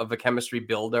of a chemistry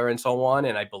builder and so on,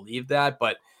 and I believe that.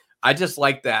 But I just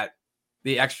like that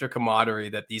the extra camaraderie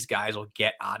that these guys will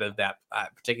get out of that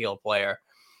particular player.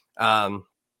 But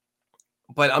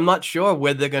I'm not sure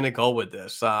where they're going to go with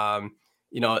this. I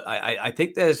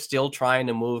think they're still trying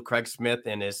to move Craig Smith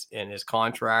in his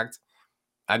contract.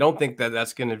 I don't think that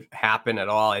that's going to happen at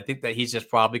all. I think that he's just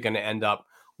probably going to end up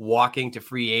walking to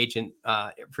free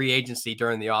agency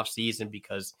during the offseason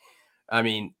because, I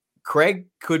mean, Craig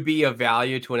could be of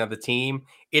value to another team.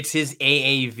 It's his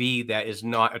AAV that is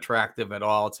not attractive at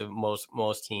all to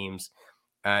most teams.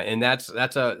 And that's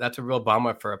a real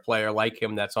bummer for a player like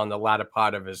him that's on the latter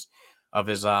part of his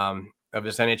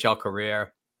NHL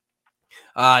career.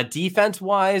 Defense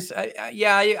wise,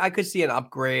 I could see an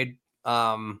upgrade,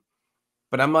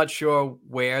 but I'm not sure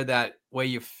where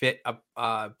you fit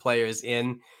players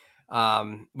in.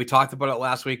 We talked about it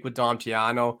last week with Dom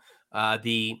Tiano.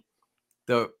 The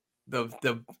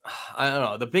I don't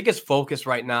know. The biggest focus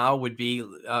right now would be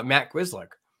Matt Grzelcyk.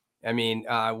 I mean,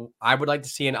 I would like to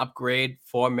see an upgrade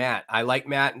for Matt. I like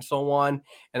Matt and so on,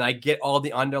 and I get all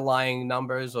the underlying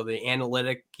numbers or the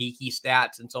analytic geeky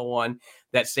stats and so on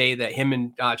that say that him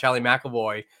and Charlie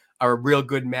McAvoy are a real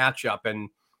good matchup, and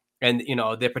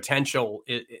their potential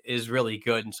is really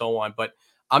good and so on. But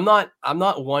I'm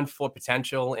not one for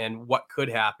potential and what could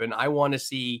happen. I want to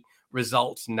see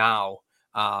results now.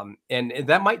 And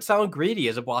that might sound greedy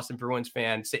as a Boston Bruins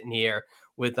fan sitting here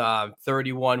with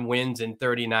 31 wins in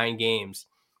 39 games,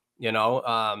 but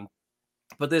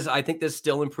I think there's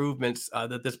still improvements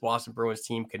that this Boston Bruins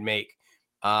team can make.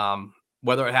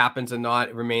 Whether it happens or not,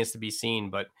 it remains to be seen,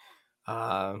 but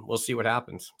we'll see what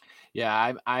happens.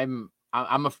 Yeah,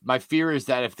 my fear is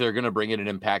that if they're going to bring in an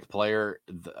impact player,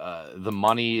 the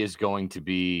money is going to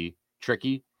be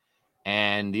tricky.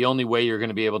 And the only way you're going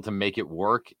to be able to make it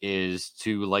work is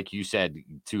to, like you said,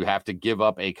 to have to give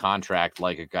up a contract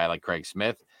like a guy like Craig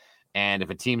Smith. And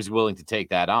if a team's willing to take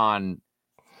that on,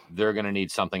 they're going to need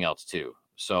something else too.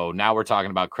 So now we're talking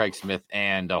about Craig Smith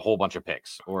and a whole bunch of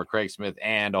picks, or Craig Smith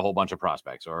and a whole bunch of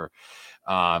prospects, or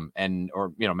Matt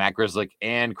Grzelcyk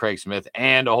and Craig Smith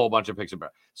and a whole bunch of picks.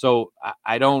 So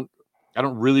I don't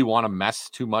really want to mess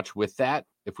too much with that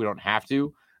if we don't have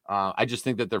to. I just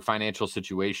think that their financial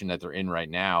situation that they're in right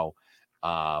now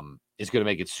is going to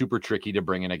make it super tricky to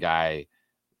bring in a guy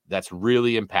that's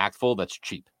really impactful, that's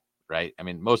cheap, right? I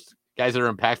mean, most guys that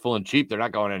are impactful and cheap, they're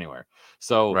not going anywhere.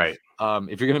 So right.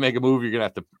 If you're going to make a move, you're going to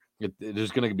have to,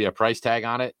 there's going to be a price tag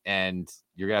on it, and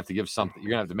you're going to have to give something,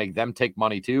 you're going to have to make them take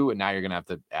money too. And now you're going to have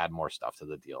to add more stuff to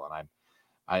the deal. And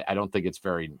I don't think it's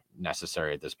very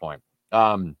necessary at this point.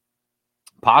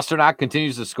 Pasternak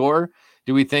continues to score.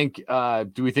 Do we think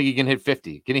he can hit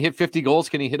 50? Can he hit 50 goals?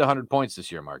 Can he hit 100 points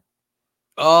this year, Mark?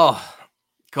 Oh,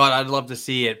 God, I'd love to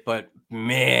see it. But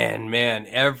man,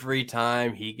 every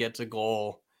time he gets a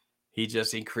goal, he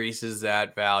just increases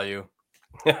that value.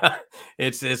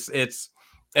 It's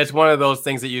one of those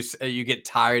things that you get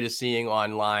tired of seeing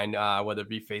online, whether it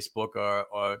be Facebook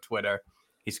or Twitter.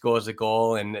 He scores a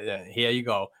goal, and here you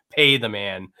go. Pay the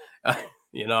man.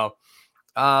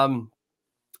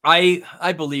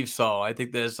 I believe so. I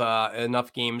think there's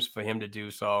enough games for him to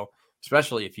do so,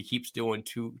 especially if he keeps doing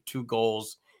two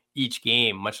goals each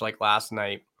game, much like last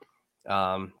night.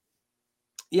 I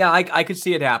could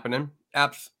see it happening.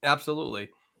 Absolutely.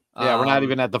 Yeah, we're not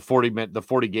even at the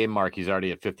 40 game mark. He's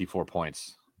already at 54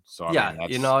 points. So I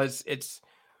mean, it's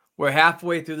we're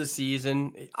halfway through the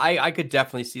season. I could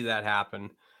definitely see that happen.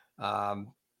 I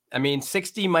mean,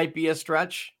 60 might be a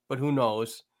stretch, but who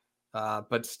knows?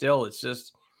 But still, it's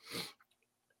just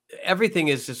everything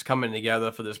is just coming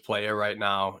together for this player right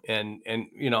now, and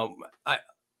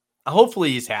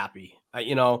hopefully he's happy.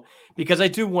 Because I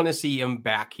do want to see him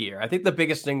back here. I think the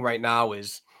biggest thing right now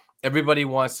is everybody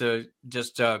wants to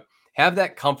just have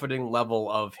that comforting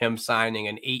level of him signing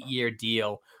an 8-year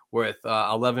deal worth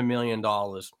 $11 million,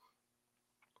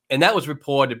 and that was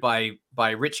reported by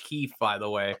Rich Keefe, by the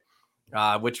way,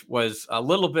 which was a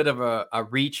little bit of a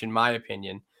reach in my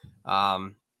opinion. A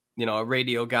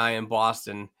radio guy in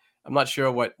Boston I'm not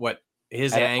sure what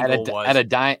his at angle was.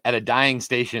 At a dying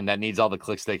station that needs all the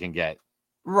clicks they can get.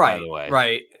 Right. By the way.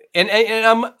 Right. And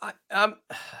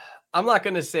I'm not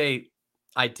going to say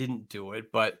I didn't do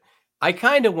it, but I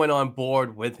kind of went on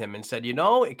board with him and said,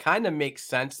 it kind of makes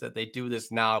sense that they do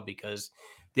this now, because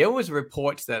there was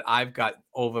reports that I've got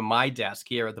over my desk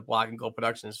here at the Black and Gold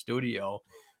Production Studio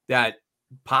that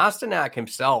Pasternak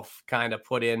himself kind of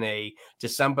put in a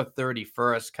December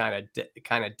 31st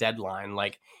kind of deadline,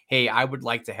 like, hey, I would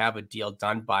like to have a deal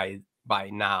done by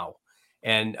now.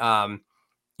 And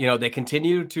they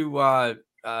continue to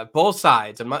both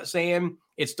sides. I'm not saying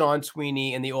it's Don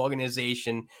Sweeney and the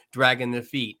organization dragging their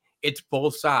feet. It's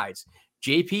both sides.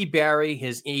 JP Barry,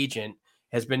 his agent,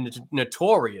 has been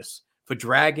notorious for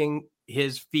dragging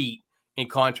his feet in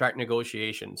contract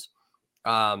negotiations.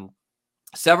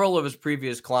 Several of his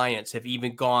previous clients have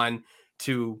even gone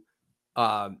to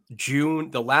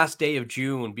June, the last day of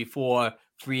June, before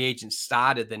free agents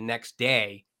started the next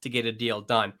day to get a deal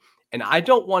done. And I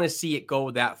don't want to see it go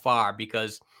that far,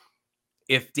 because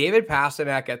if David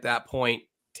Pasternak at that point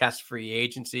tests free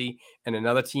agency and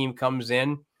another team comes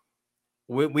in,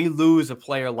 we lose a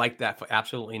player like that for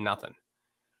absolutely nothing.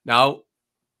 Now,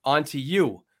 on to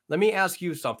you. Let me ask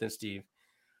you something, Steve.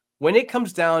 When it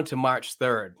comes down to March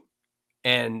 3rd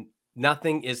and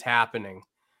nothing is happening,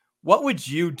 what would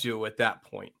you do at that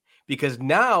point? Because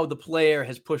now the player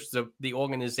has pushed the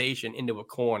organization into a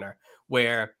corner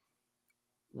where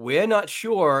we're not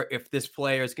sure if this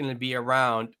player is going to be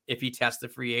around if he tests the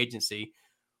free agency.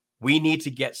 We need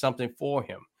to get something for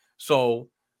him. So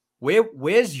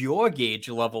where's your gauge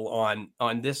level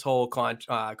on this whole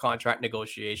contract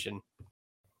negotiation?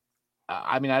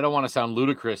 I mean, I don't want to sound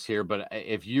ludicrous here, but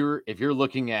if you're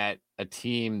looking at a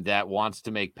team that wants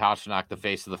to make Pasternak the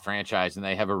face of the franchise and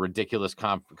they have a ridiculous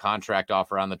contract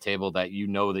offer on the table that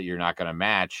that you're not going to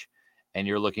match, and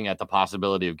you're looking at the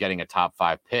possibility of getting a top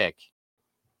 5 pick,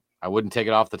 I wouldn't take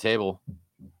it off the table.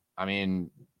 I mean,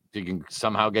 you can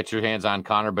somehow get your hands on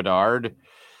Connor Bedard,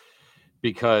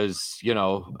 because,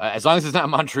 as long as it's not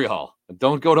Montreal,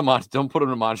 don't put him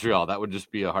in Montreal. That would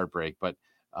just be a heartbreak. But,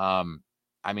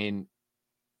 I mean,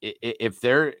 if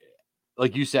they're,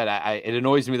 like you said, it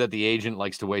annoys me that the agent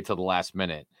likes to wait till the last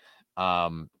minute.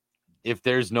 If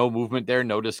there's no movement there,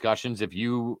 no discussions, if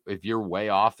you're way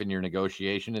off in your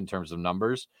negotiation in terms of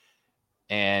numbers,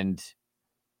 and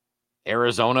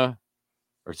Arizona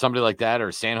or somebody like that,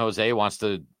 or San Jose wants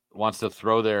to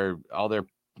throw all their,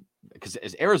 because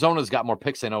Arizona's got more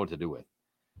picks they know what to do with.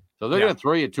 So they're going to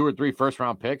throw you 2 or 3 first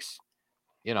round picks,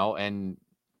 and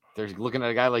they're looking at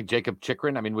a guy like Jacob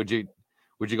Chikrin. I mean, would you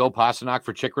go Pasternak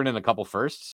for Chikrin and a couple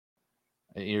firsts?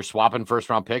 You're swapping first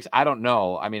round picks. I don't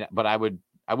know. I mean, but I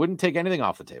wouldn't take anything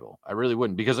off the table. I really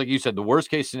wouldn't, because like you said, the worst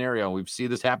case scenario, we see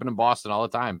this happen in Boston all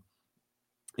the time,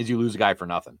 is you lose a guy for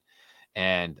nothing.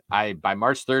 And by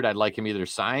March 3rd, I'd like him either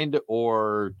signed,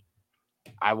 or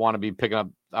I want to be picking up.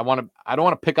 I don't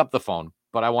want to pick up the phone,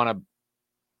 but I want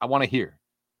to hear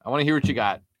what you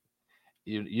got.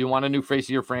 You want a new face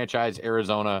of your franchise,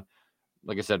 Arizona.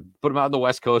 Like I said, put him out on the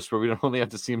West Coast where we don't only have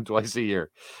to see him twice a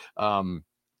year. But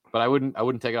I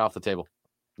wouldn't take it off the table.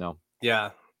 No.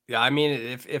 Yeah. I mean,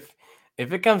 if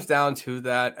it comes down to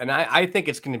that, and I think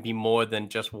it's going to be more than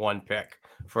just one pick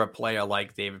for a player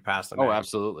like David Pasternak. Oh,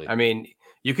 absolutely. I mean,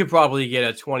 you could probably get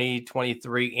a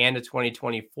 2023 and a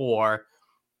 2024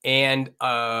 and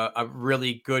a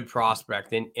really good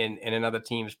prospect in another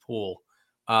team's pool,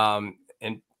 and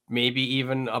maybe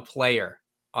even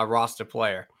a roster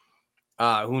player.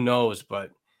 Who knows?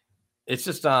 But it's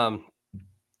just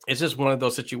one of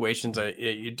those situations that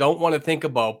you don't want to think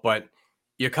about, but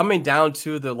you're coming down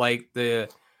to the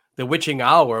witching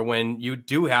hour when you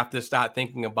do have to start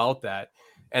thinking about that.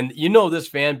 And this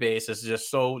fan base is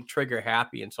just so trigger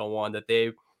happy and so on that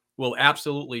they will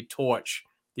absolutely torch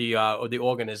the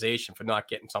organization for not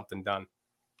getting something done.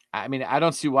 I mean, I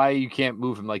don't see why you can't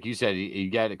move him. Like you said, you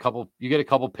get a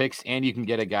couple picks, and you can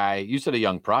get a guy. You said a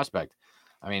young prospect.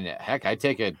 I mean, heck, I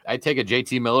take a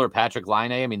JT Miller, Patrick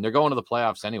Laine. I mean, they're going to the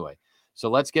playoffs anyway. So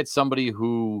let's get somebody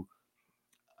who,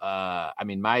 I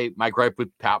mean, my gripe with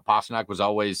Pasternak was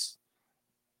always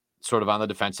sort of on the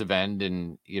defensive end,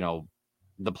 and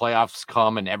the playoffs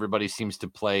come and everybody seems to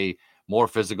play more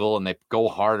physical and they go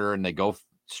harder and they go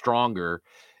stronger,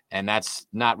 and that's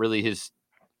not really his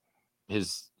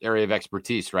area of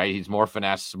expertise, right? He's more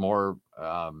finesse, more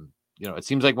it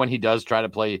seems like when he does try to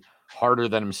play harder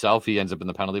than himself, he ends up in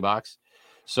the penalty box.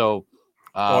 So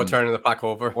or turning the puck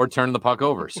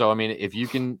over. So I mean, if you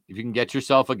can get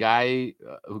yourself a guy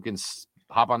who can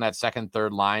hop on that second,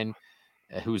 third line,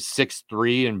 who's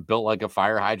 6'3" and built like a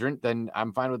fire hydrant, then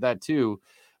I'm fine with that too.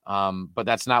 But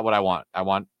that's not what I want.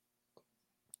 I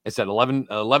said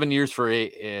 11 years for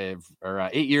 8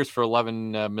 years for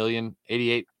 11 million,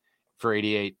 88 for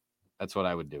 88. That's what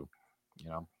I would do.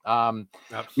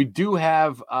 We do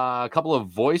have a couple of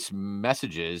voice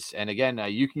messages. And again,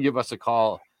 you can give us a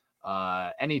call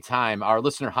anytime. Our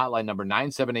listener hotline number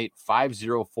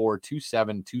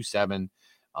 978-504-2727.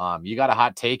 You got a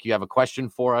hot take, you have a question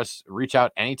for us, reach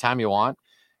out anytime you want,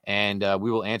 and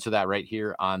we will answer that right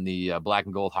here on the Black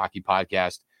and Gold Hockey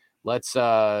Podcast. Let's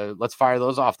fire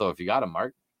those off though, if you got them,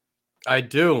 Mark. I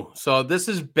do. So this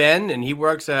is Ben, and he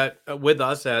works with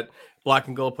us at Black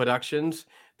and Gold Productions.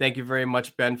 Thank you very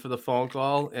much, Ben, for the phone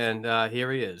call, and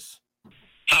here he is.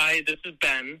 Hi, this is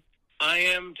Ben. I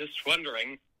am just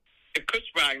wondering if Chris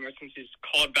Wagner, since he's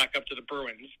called back up to the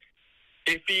Bruins,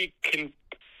 if he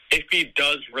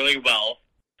does really well,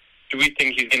 do we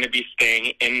think he's going to be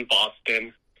staying in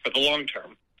Boston for the long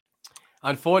term?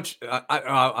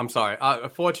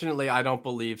 Unfortunately, I don't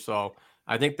believe so.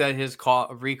 I think that his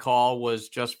recall was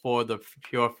just for the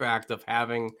pure fact of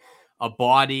having a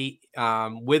body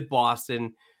with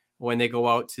Boston when they go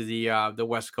out to the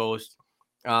West Coast.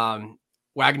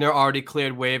 Wagner already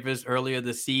cleared waivers earlier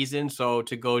this season, so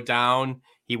to go down,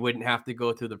 he wouldn't have to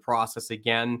go through the process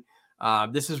again.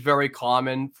 This is very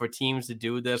common for teams to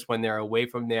do this when they're away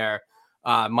from their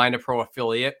minor pro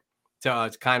affiliate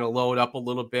to kind of load up a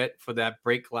little bit for that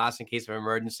break glass in case of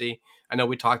emergency. I know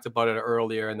we talked about it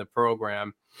earlier in the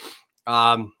program.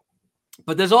 But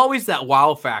there's always that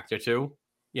wow factor too.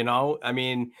 I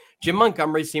mean, Jim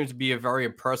Montgomery seems to be a very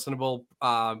impersonable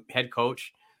head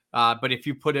coach. But if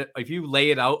you lay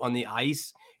it out on the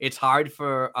ice, it's hard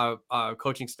for a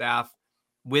coaching staff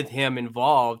with him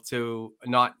involved to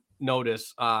not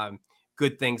notice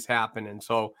good things happen. And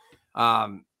so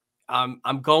I'm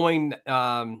going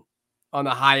on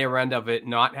the higher end of it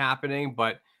not happening,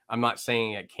 but I'm not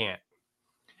saying it can't.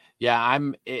 Yeah,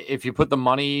 if you put the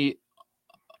money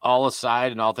all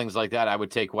aside and all things like that, I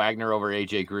would take Wagner over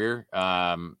AJ Greer.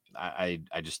 I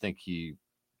just think he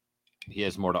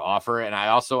has more to offer. And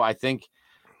I think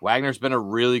Wagner's been a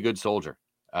really good soldier.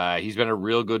 He's been a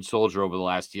real good soldier over the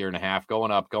last year and a half,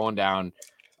 going up, going down.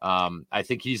 I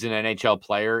think he's an NHL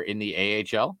player in the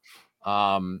AHL.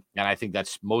 And I think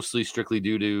that's mostly strictly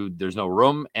due to there's no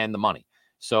room and the money.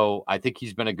 So I think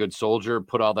he's been a good soldier.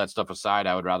 Put all that stuff aside,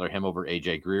 I would rather him over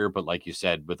AJ Greer. But like you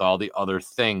said, with all the other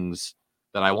things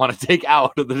that I want to take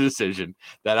out of the decision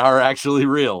that are actually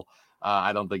real,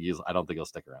 I don't think he'll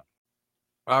stick around.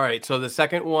 All right. So the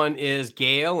second one is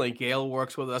Gail, and Gail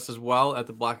works with us as well at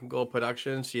the Black and Gold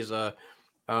Productions. She's a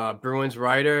Bruins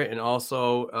writer and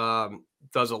also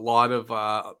does a lot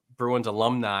of Bruins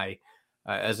alumni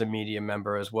as a media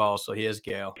member as well. So here's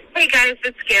Gail. Hey guys,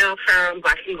 it's Gail from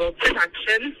Black and Gold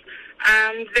Productions.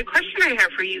 The question I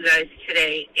have for you guys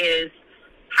today is,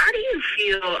 how do you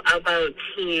feel about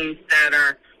teams that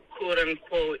are quote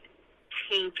unquote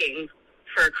tanking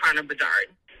for Connor Bedard?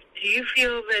 Do you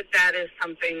feel that that is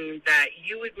something that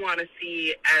you would want to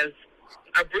see as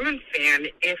a Bruins fan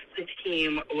if the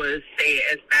team was, say,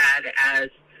 as bad as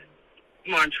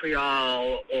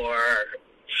Montreal or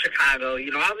Chicago,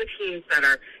 all the teams that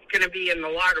are going to be in the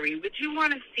lottery? Would you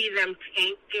want to see them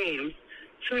tank games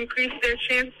to increase their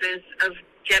chances of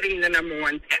getting the number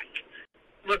one pick?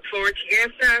 Look forward to your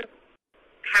answer.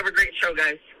 Have a great show,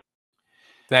 guys.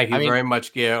 Thank you very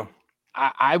much, Gail.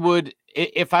 I would,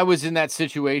 if I was in that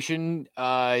situation,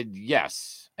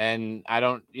 yes. And I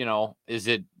don't, is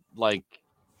it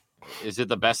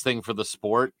the best thing for the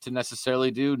sport to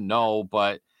necessarily do? No,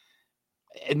 but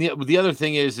and the other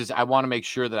thing is I want to make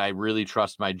sure that I really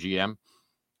trust my GM,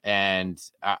 and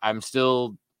I'm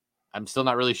still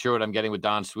not really sure what I'm getting with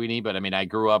Don Sweeney, but I mean, I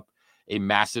grew up a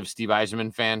massive Steve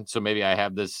Yzerman fan, so maybe I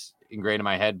have this ingrained in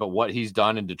my head, but what he's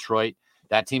done in Detroit,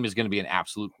 that team is going to be an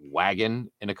absolute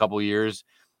wagon in a couple of years.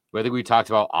 I think we talked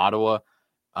about Ottawa,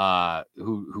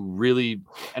 who really,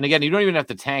 and again, you don't even have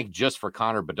to tank just for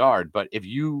Connor Bedard, but if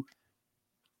you're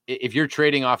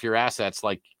trading off your assets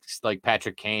like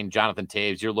Patrick Kane, Jonathan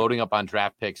Taves, you're loading up on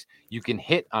draft picks, you can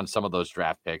hit on some of those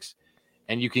draft picks,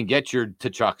 and you can get your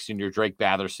Tkachuks and your Drake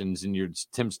Bathersons and your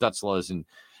Tim Stützles,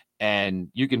 and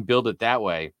you can build it that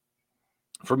way.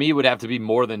 For me, it would have to be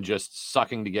more than just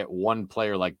sucking to get one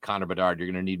player like Connor Bedard. You're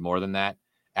going to need more than that.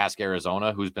 Ask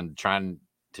Arizona, who's been trying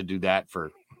to do that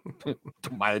for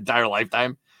my entire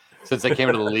lifetime since I came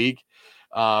into the league.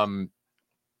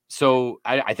 So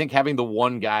I think having the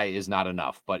one guy is not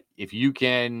enough. But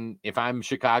if I'm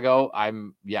Chicago,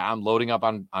 I'm loading up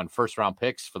on first round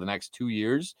picks for the next 2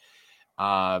 years,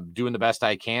 doing the best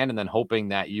I can, and then hoping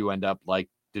that you end up like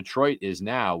Detroit is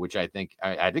now, which I think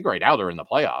right now they're in the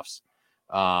playoffs.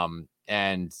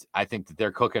 And I think that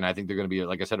they're cooking. I think they're going to be,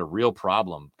 like I said, a real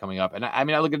problem coming up. And I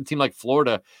mean, I look at a team like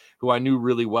Florida, who I knew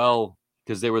really well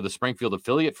because they were the Springfield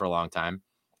affiliate for a long time.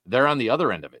 They're on the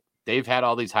other end of it. They've had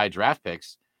all these high draft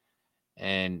picks,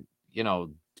 and, you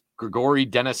know, Grigory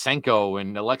Denisenko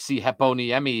and Alexei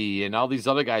Heponiemi and all these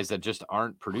other guys that just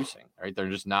aren't producing, right?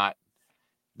 They're just not.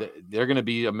 They're going to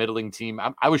be a middling team.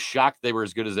 I was shocked they were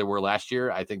as good as they were last year.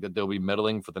 I think that they'll be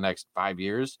middling for the next 5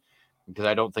 years because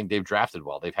I don't think they've drafted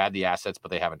well. They've had the assets,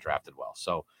 but they haven't drafted well.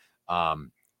 So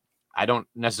I don't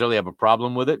necessarily have a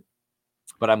problem with it,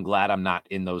 but I'm glad I'm not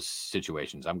in those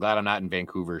situations. I'm glad I'm not in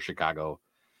Vancouver, Chicago.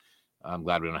 I'm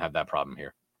glad we don't have that problem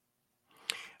here.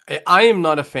 I am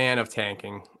not a fan of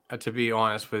tanking, to be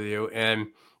honest with you. And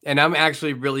I'm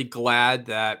actually really glad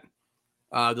that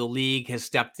the league has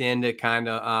stepped in to kind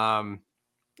of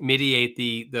mediate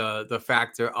the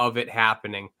factor of it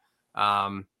happening.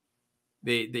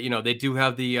 They they do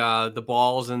have the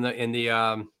balls in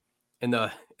the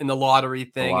lottery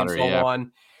thing and so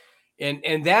on,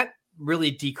 and that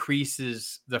really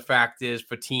decreases the fact is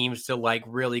for teams to like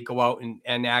really go out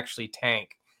and actually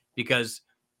tank, because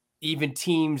even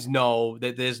teams know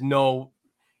that there's no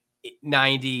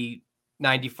 90,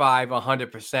 95,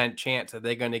 100% chance that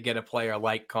they're going to get a player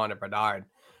like Connor Bedard.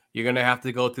 You're going to have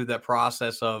to go through that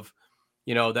process of,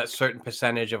 that certain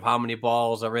percentage of how many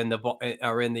balls are in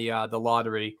the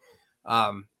lottery.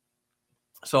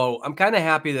 So I'm kind of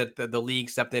happy that the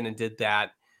league stepped in and did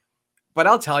that. But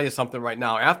I'll tell you something right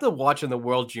now. After watching the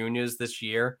World Juniors this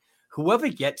year, whoever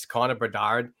gets Connor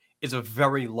Bedard is a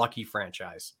very lucky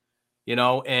franchise,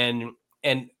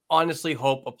 and honestly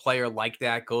hope a player like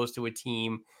that goes to a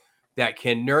team that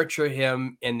can nurture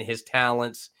him and his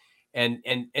talents and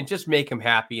just make him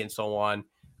happy and so on.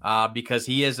 Because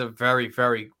he is a very,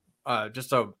 very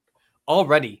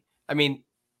already. I mean,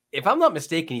 if I'm not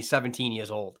mistaken, he's 17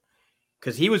 years old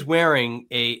because he was wearing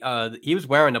a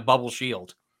bubble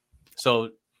shield. So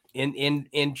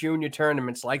in junior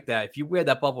tournaments like that, if you wear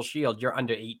that bubble shield, you're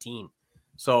under 18.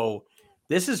 So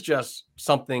this is just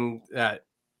something that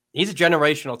he's a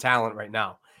generational talent right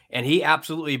now. And he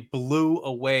absolutely blew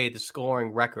away the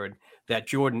scoring record that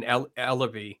Jordan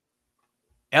Eberle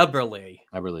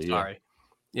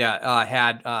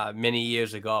had many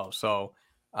years ago. So,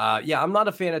 I'm not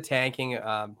a fan of tanking.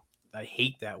 I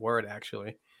hate that word,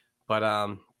 actually.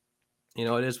 But,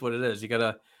 it is what it is. You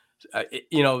got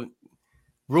to,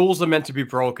 rules are meant to be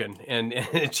broken. And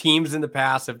teams in the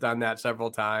past have done that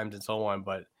several times and so on.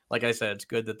 But like I said, it's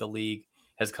good that the league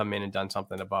has come in and done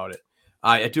something about it.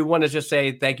 I do want to just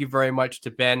say thank you very much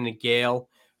to Ben and Gail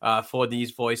for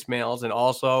these voicemails, and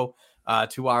also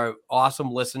to our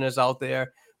awesome listeners out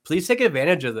there. Please take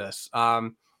advantage of this.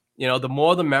 The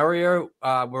more the merrier.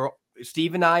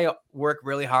 Steve and I work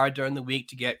really hard during the week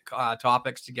to get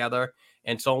topics together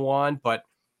and so on. But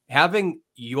having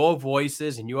your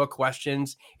voices and your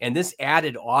questions and this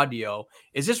added audio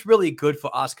is just really good for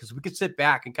us because we could sit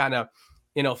back and kind of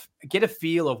get a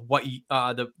feel of what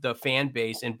the fan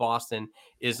base in Boston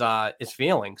is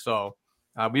feeling. So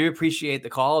we appreciate the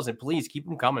calls, and please keep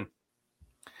them coming.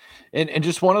 And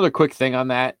just one other quick thing on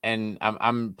that, and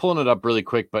I'm pulling it up really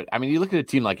quick, but I mean, you look at a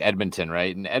team like Edmonton,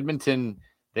 right? And Edmonton,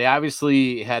 they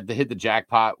obviously had to hit the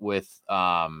jackpot with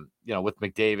with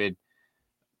McDavid.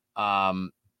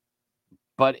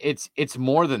 But it's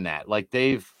more than that. Like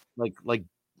they've like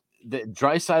the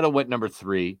Draisaitl went number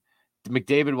 3.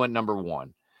 McDavid went number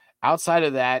 1. Outside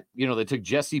of that, they took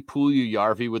Jesse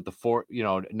Puljujarvi with the 4,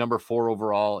 number 4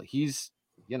 overall. He's,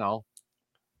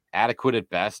 adequate at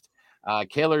best.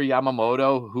 Kailer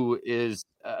Yamamoto, who is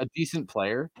a decent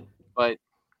player, but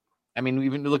I mean,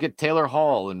 even look at Taylor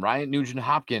Hall and Ryan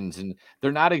Nugent-Hopkins, and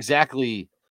they're not exactly.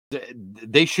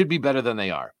 They should be better than they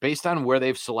are based on where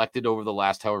they've selected over the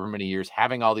last however many years,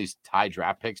 having all these high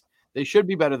draft picks. They should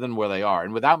be better than where they are.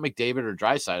 And without McDavid or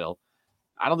Draisaitl,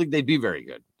 I don't think they'd be very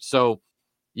good. So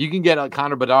you can get a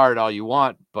Connor Bedard all you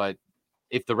want, but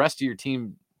if the rest of your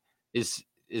team is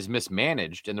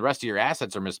mismanaged and the rest of your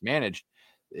assets are mismanaged,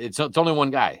 it's only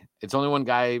one guy. It's only one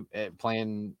guy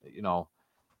playing.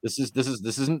 This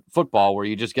isn't football where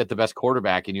you just get the best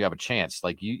quarterback and you have a chance.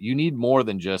 Like you need more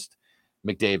than just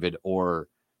McDavid or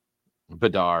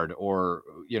Bedard or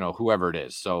whoever it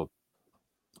is. So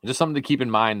just something to keep in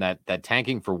mind that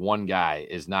tanking for one guy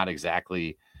is not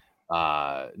exactly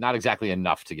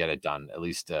enough to get it done, at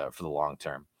least for the long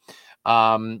term.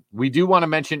 We do want to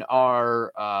mention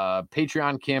our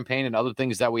Patreon campaign and other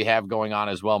things that we have going on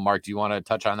as well. Mark, do you want to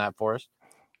touch on that for us?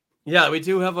 Yeah, we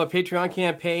do have a Patreon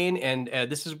campaign, and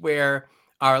this is where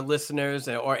our listeners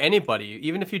or anybody,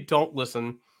 even if you don't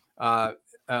listen, and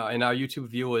our YouTube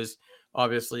viewers,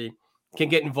 obviously, can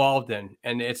get involved in.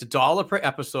 And it's $1 per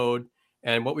episode.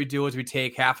 And what we do is we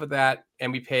take half of that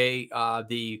and we pay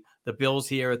the bills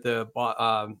here at the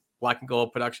Black and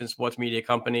Gold Production Sports Media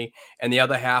Company. And the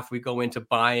other half we go into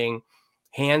buying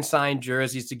hand-signed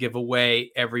jerseys to give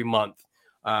away every month.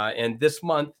 And this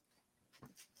month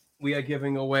we are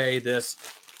giving away this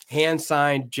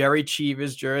hand-signed Jerry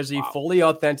Cheevers jersey, fully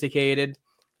authenticated.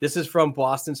 This is from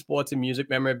Boston Sports and Music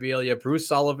Memorabilia. Bruce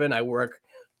Sullivan, I work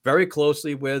very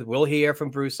closely with. We'll hear from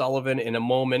Bruce Sullivan in a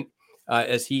moment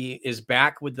as he is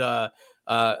back with a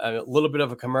little bit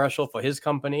of a commercial for his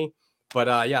company.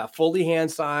 But yeah, fully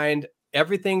hand-signed.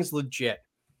 Everything's legit.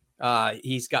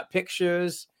 He's got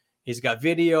pictures. He's got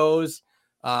videos.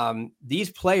 These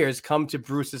players come to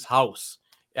Bruce's house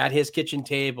at his kitchen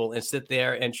table and sit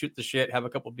there and shoot the shit, have a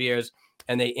couple beers,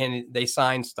 and they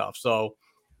sign stuff. So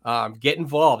get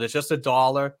involved. It's just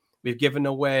 $1. We've given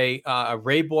away a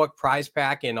Ray Bork prize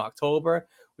pack in October.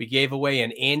 We gave away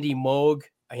an Andy Moog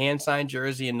hand-signed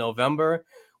jersey in November.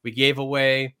 We gave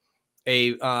away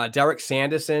a Derek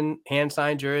Sanderson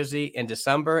hand-signed jersey in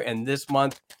December, and this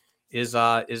month is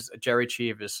Jerry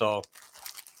Cheevers. So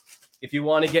if you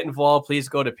want to get involved, please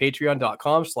go to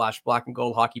patreon.com/Black and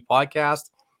Gold Hockey Podcast.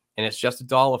 And it's just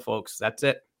 $1, folks. That's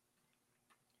it.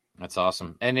 That's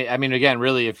awesome. And I mean, again,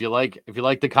 really, if you like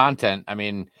the content, I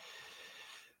mean,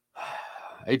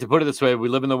 I hate to put it this way, we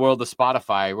live in the world of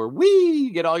Spotify where we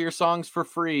get all your songs for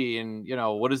free. And,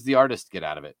 what does the artist get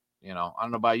out of it? I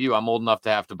don't know about you. I'm old enough to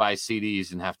have to buy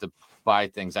CDs and have to buy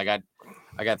things. I got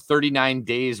 39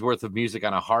 days worth of music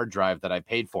on a hard drive that I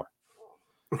paid for.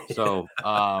 So,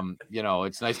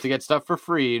 it's nice to get stuff for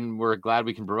free, and we're glad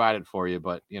we can provide it for you.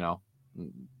 But,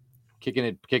 kicking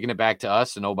it back to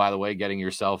us, and by the way, getting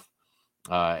yourself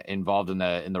involved in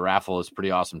the raffle is pretty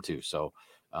awesome too. So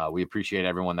we appreciate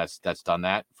everyone that's done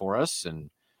that for us. And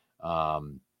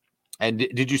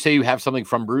did you say you have something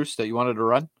from Bruce that you wanted to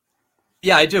run?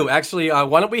 Yeah, I do actually.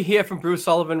 Why don't we hear from Bruce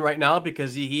Sullivan right now,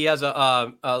 because he has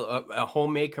a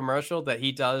homemade commercial that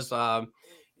he does once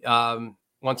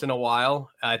in a while.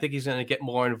 I think he's going to get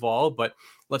more involved, but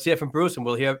let's hear from Bruce, and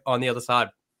we'll hear on the other side.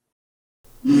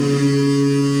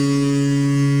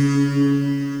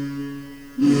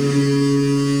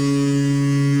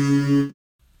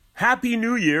 Happy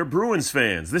New Year, Bruins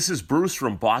fans. This is Bruce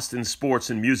from Boston Sports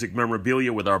and Music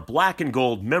Memorabilia with our Black and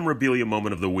Gold Memorabilia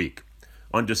Moment of the Week.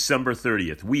 On December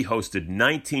 30th, we hosted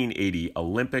 1980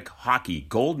 Olympic hockey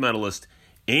gold medalist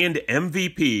and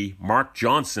MVP Mark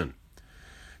Johnson.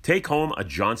 Take home a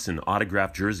Johnson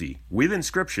autographed jersey with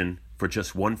inscription for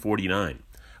just $149,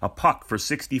 a puck for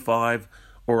 $65,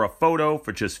 or a photo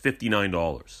for just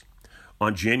 $59.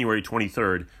 On January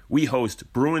 23rd, we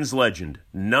host Bruins legend,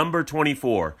 number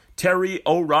 24, Terry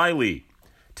O'Reilly.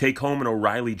 Take home an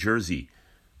O'Reilly jersey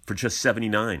for just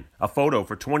 $79, a photo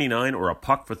for $29, or a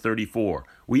puck for $34.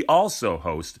 We also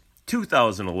host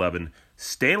 2011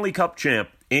 Stanley Cup champ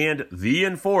and the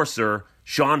enforcer,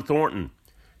 Sean Thornton.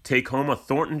 Take home a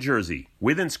Thornton jersey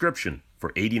with inscription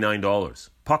for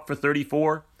 $89, puck for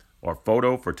 $34, or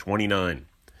photo for $29.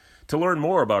 To learn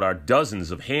more about our dozens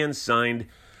of hand-signed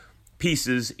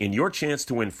pieces and your chance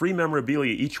to win free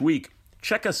memorabilia each week,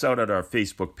 check us out at our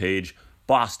Facebook page,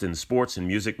 Boston Sports and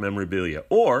Music Memorabilia,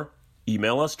 or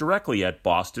email us directly at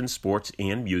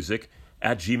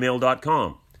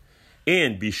bostonsportsandmusic@gmail.com.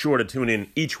 And be sure to tune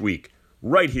in each week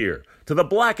right here to the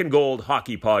Black and Gold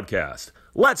Hockey Podcast.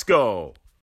 Let's go!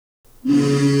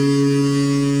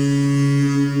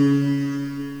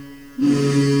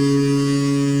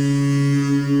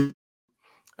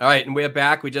 All right, and we're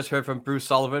back. We just heard from Bruce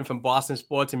Sullivan from Boston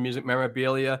Sports and Music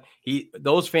Memorabilia.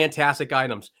 Those fantastic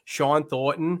items. Sean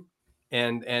Thornton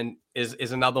and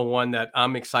is another one that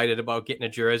I'm excited about getting a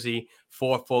jersey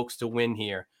for folks to win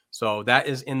here. So that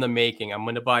is in the making. I'm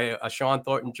going to buy a Sean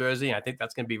Thornton jersey, and I think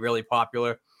that's going to be really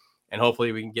popular. And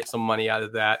hopefully we can get some money out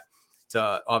of that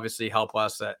to obviously help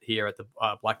us here at the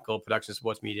Black and Gold Production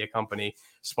Sports Media Company.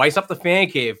 Spice up the fan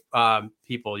cave,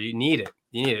 people. You need it.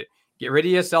 You need it. Get rid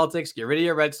of your Celtics. Get rid of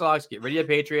your Red Sox. Get rid of your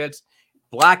Patriots.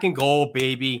 Black and gold,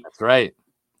 baby. That's right.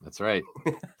 That's right.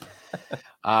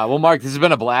 Well, Mark, this has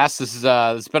been a blast. This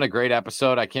has been a great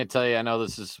episode. I can't tell you. I know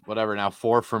this is now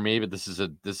 4 for me, but this is a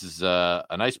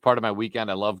nice part of my weekend.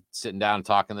 I love sitting down and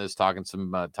talking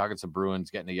some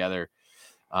Bruins, getting together.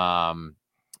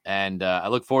 And I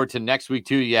look forward to next week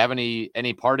too. You have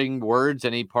any parting words,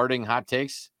 any parting hot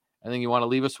takes? Anything you want to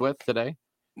leave us with today?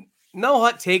 No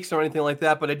hot takes or anything like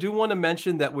that, but I do want to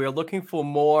mention that we're looking for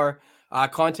more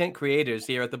content creators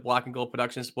here at the Black and Gold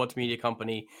Production Sports Media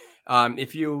Company.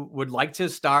 If you would like to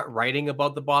start writing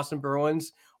about the Boston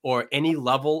Bruins or any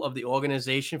level of the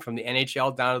organization from the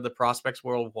NHL down to the prospects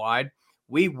worldwide,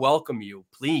 we welcome you.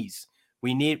 Please,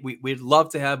 we'd love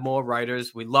to have more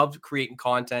writers. We love creating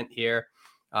content here.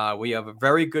 We have a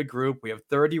very good group. We have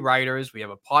 30 writers. We have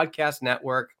a podcast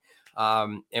network,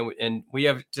 and we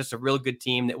have just a real good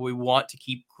team that we want to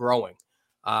keep growing.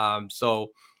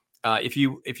 So if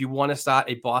you want to start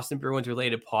a Boston Bruins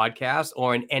related podcast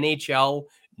or an NHL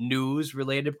news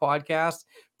related podcast,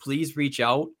 please reach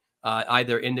out,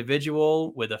 either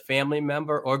individual, with a family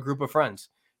member, or a group of friends.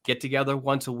 Get together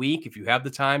once a week. If you have the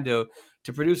time to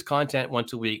produce content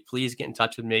once a week, please get in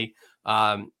touch with me,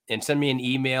 and send me an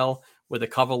email with a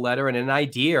cover letter and an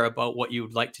idea about what you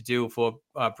would like to do for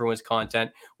Bruins content.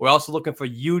 We're also looking for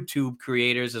YouTube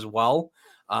creators as well.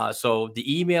 So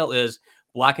the email is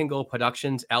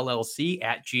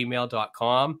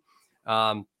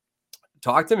blackandgoldproductionsllc@gmail.com.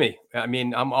 Talk to me. I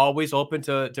mean, I'm always open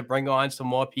to bring on some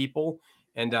more people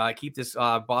and keep this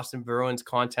Boston Bruins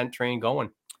content train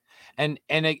going. And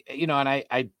I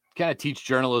kind of teach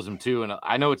journalism too. And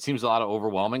I know it seems a lot of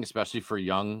overwhelming, especially for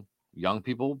young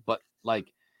people, but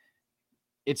like,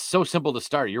 it's so simple to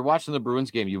start. You're watching the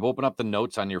Bruins game. You've opened up the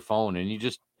notes on your phone and you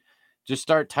just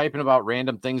start typing about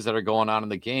random things that are going on in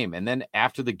the game. And then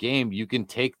after the game, you can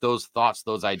take those thoughts,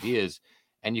 those ideas,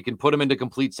 and you can put them into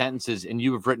complete sentences, and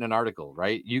you have written an article,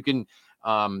 right? You can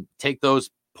take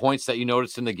those points that you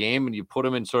noticed in the game and you put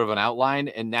them in sort of an outline,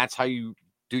 and that's how you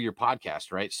do your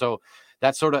podcast, right? So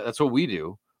that's what we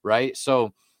do, right?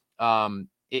 So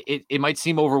it might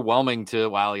seem overwhelming to,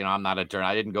 well, I'm not a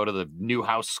journalist. I didn't go to the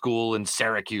Newhouse School in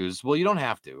Syracuse. Well, you don't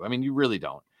have to. I mean, you really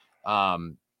don't.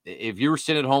 If you were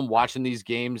sitting at home watching these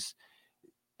games,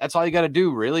 that's all you got to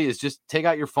do really is just take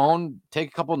out your phone, take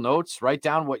a couple notes, write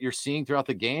down what you're seeing throughout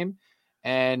the game.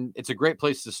 And it's a great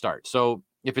place to start. So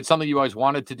if it's something you always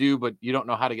wanted to do, but you don't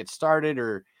know how to get started,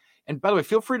 and by the way,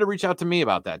 feel free to reach out to me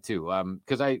about that too.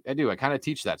 Cause I kind of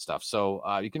teach that stuff. So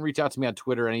you can reach out to me on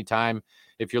Twitter anytime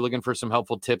if you're looking for some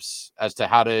helpful tips as to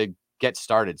how to get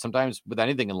started. Sometimes with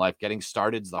anything in life, getting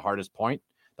started is the hardest point.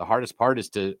 The hardest part is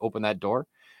to open that door.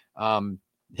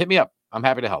 Hit me up. I'm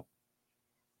happy to help.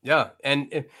 Yeah.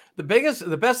 And the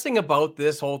best thing about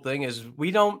this whole thing is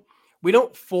we don't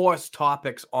force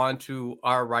topics onto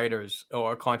our writers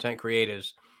or content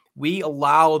creators. We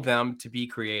allow them to be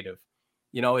creative.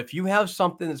 If you have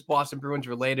something that's Boston Bruins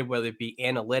related, whether it be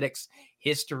analytics,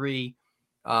 history,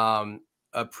 a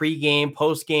pregame,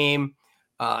 postgame,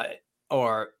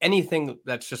 or anything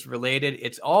that's just related,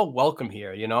 it's all welcome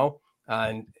here,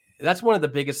 and that's one of the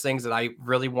biggest things that I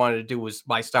really wanted to do was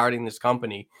by starting this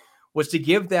company was to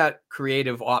give that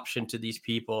creative option to these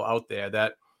people out there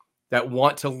that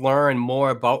want to learn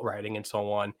more about writing and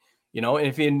so on. And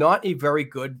if you're not a very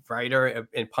good writer,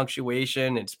 and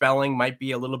punctuation and spelling might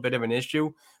be a little bit of an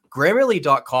issue,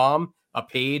 Grammarly.com, a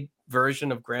paid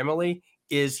version of Grammarly,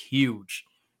 is huge.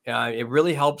 It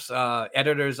really helps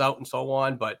editors out and so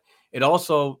on, but it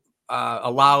also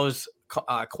allows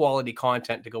quality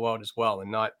content to go out as well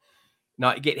and not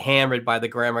get hammered by the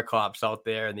grammar cops out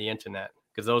there in the internet,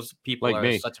 because those people like are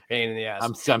me. such a pain in the ass.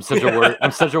 I'm such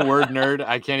a word nerd.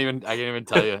 I can't even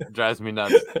tell you. It drives me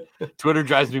nuts. Twitter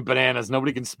drives me bananas.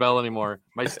 Nobody can spell anymore.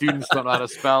 My students don't know how to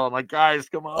spell. I'm like, guys,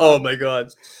 come on. Oh my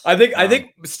God. I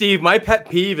think Steve, my pet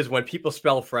peeve is when people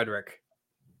spell Frederick.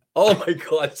 Oh my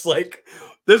God. It's like,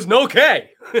 there's no K.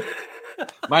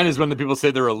 Mine is when the people say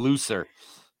they're a loser.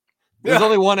 There's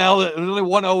only one L, there's only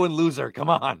one O in loser. Come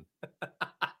on.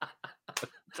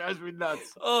 Drives me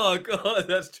nuts. Oh God,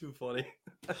 that's too funny.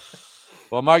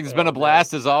 Well, Mark, it's been a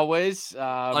blast as always.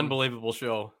 Unbelievable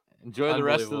show. Enjoy the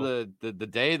rest of the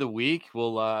day, the week.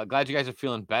 We'll glad you guys are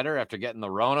feeling better after getting the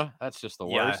Rona. That's just the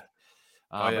worst.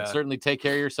 But certainly take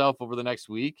care of yourself over the next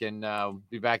week, and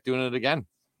be back doing it again.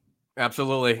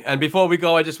 Absolutely. And before we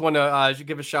go, I just want to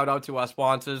give a shout out to our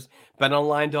sponsors,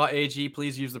 betonline.ag.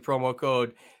 Please use the promo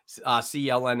code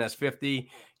CLNS50.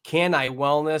 Can I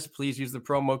Wellness? Please use the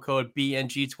promo code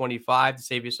BNG25 to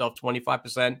save yourself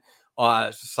 25%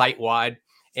 site-wide.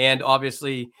 And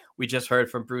obviously, we just heard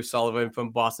from Bruce Sullivan from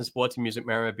Boston Sports and Music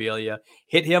Memorabilia.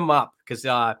 Hit him up, because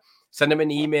send him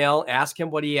an email, ask him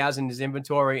what he has in his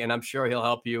inventory, and I'm sure he'll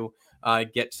help you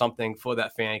get something for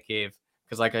that fan cave,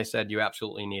 because like I said, you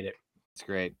absolutely need it. It's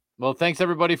great. Well, thanks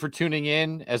everybody for tuning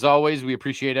in. As always, we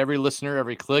appreciate every listener,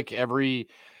 every click, every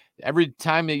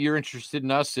time that you're interested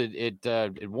in us.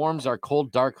 It warms our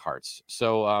cold, dark hearts.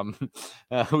 So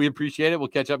we appreciate it. We'll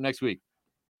catch up next week.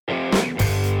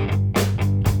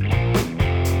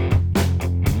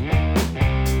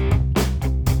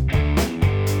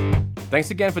 Thanks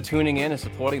again for tuning in and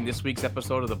supporting this week's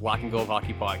episode of the Black and Gold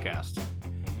Hockey Podcast.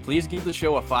 Please give the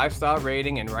show a 5-star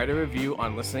rating and write a review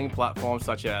on listening platforms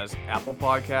such as Apple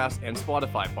Podcasts and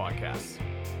Spotify Podcasts.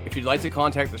 If you'd like to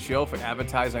contact the show for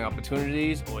advertising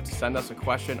opportunities or to send us a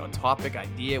question or topic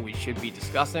idea we should be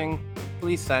discussing,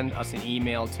 please send us an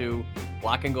email to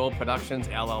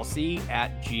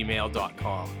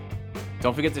blackandgoldproductionsllc@gmail.com.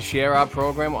 Don't forget to share our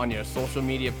program on your social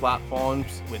media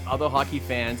platforms with other hockey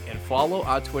fans and follow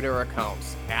our Twitter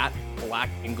accounts at Black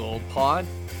and Gold Pod,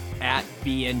 at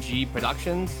BNG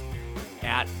Productions,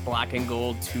 at Black and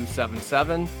Gold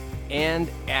 277, and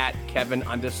at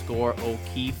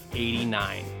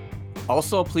Kevin_O'Keefe89.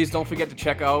 Also, please don't forget to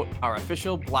check out our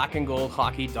official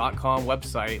blackandgoldhockey.com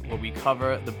website where we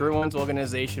cover the Bruins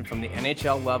organization from the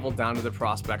NHL level down to the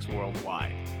prospects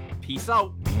worldwide. Peace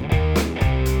out.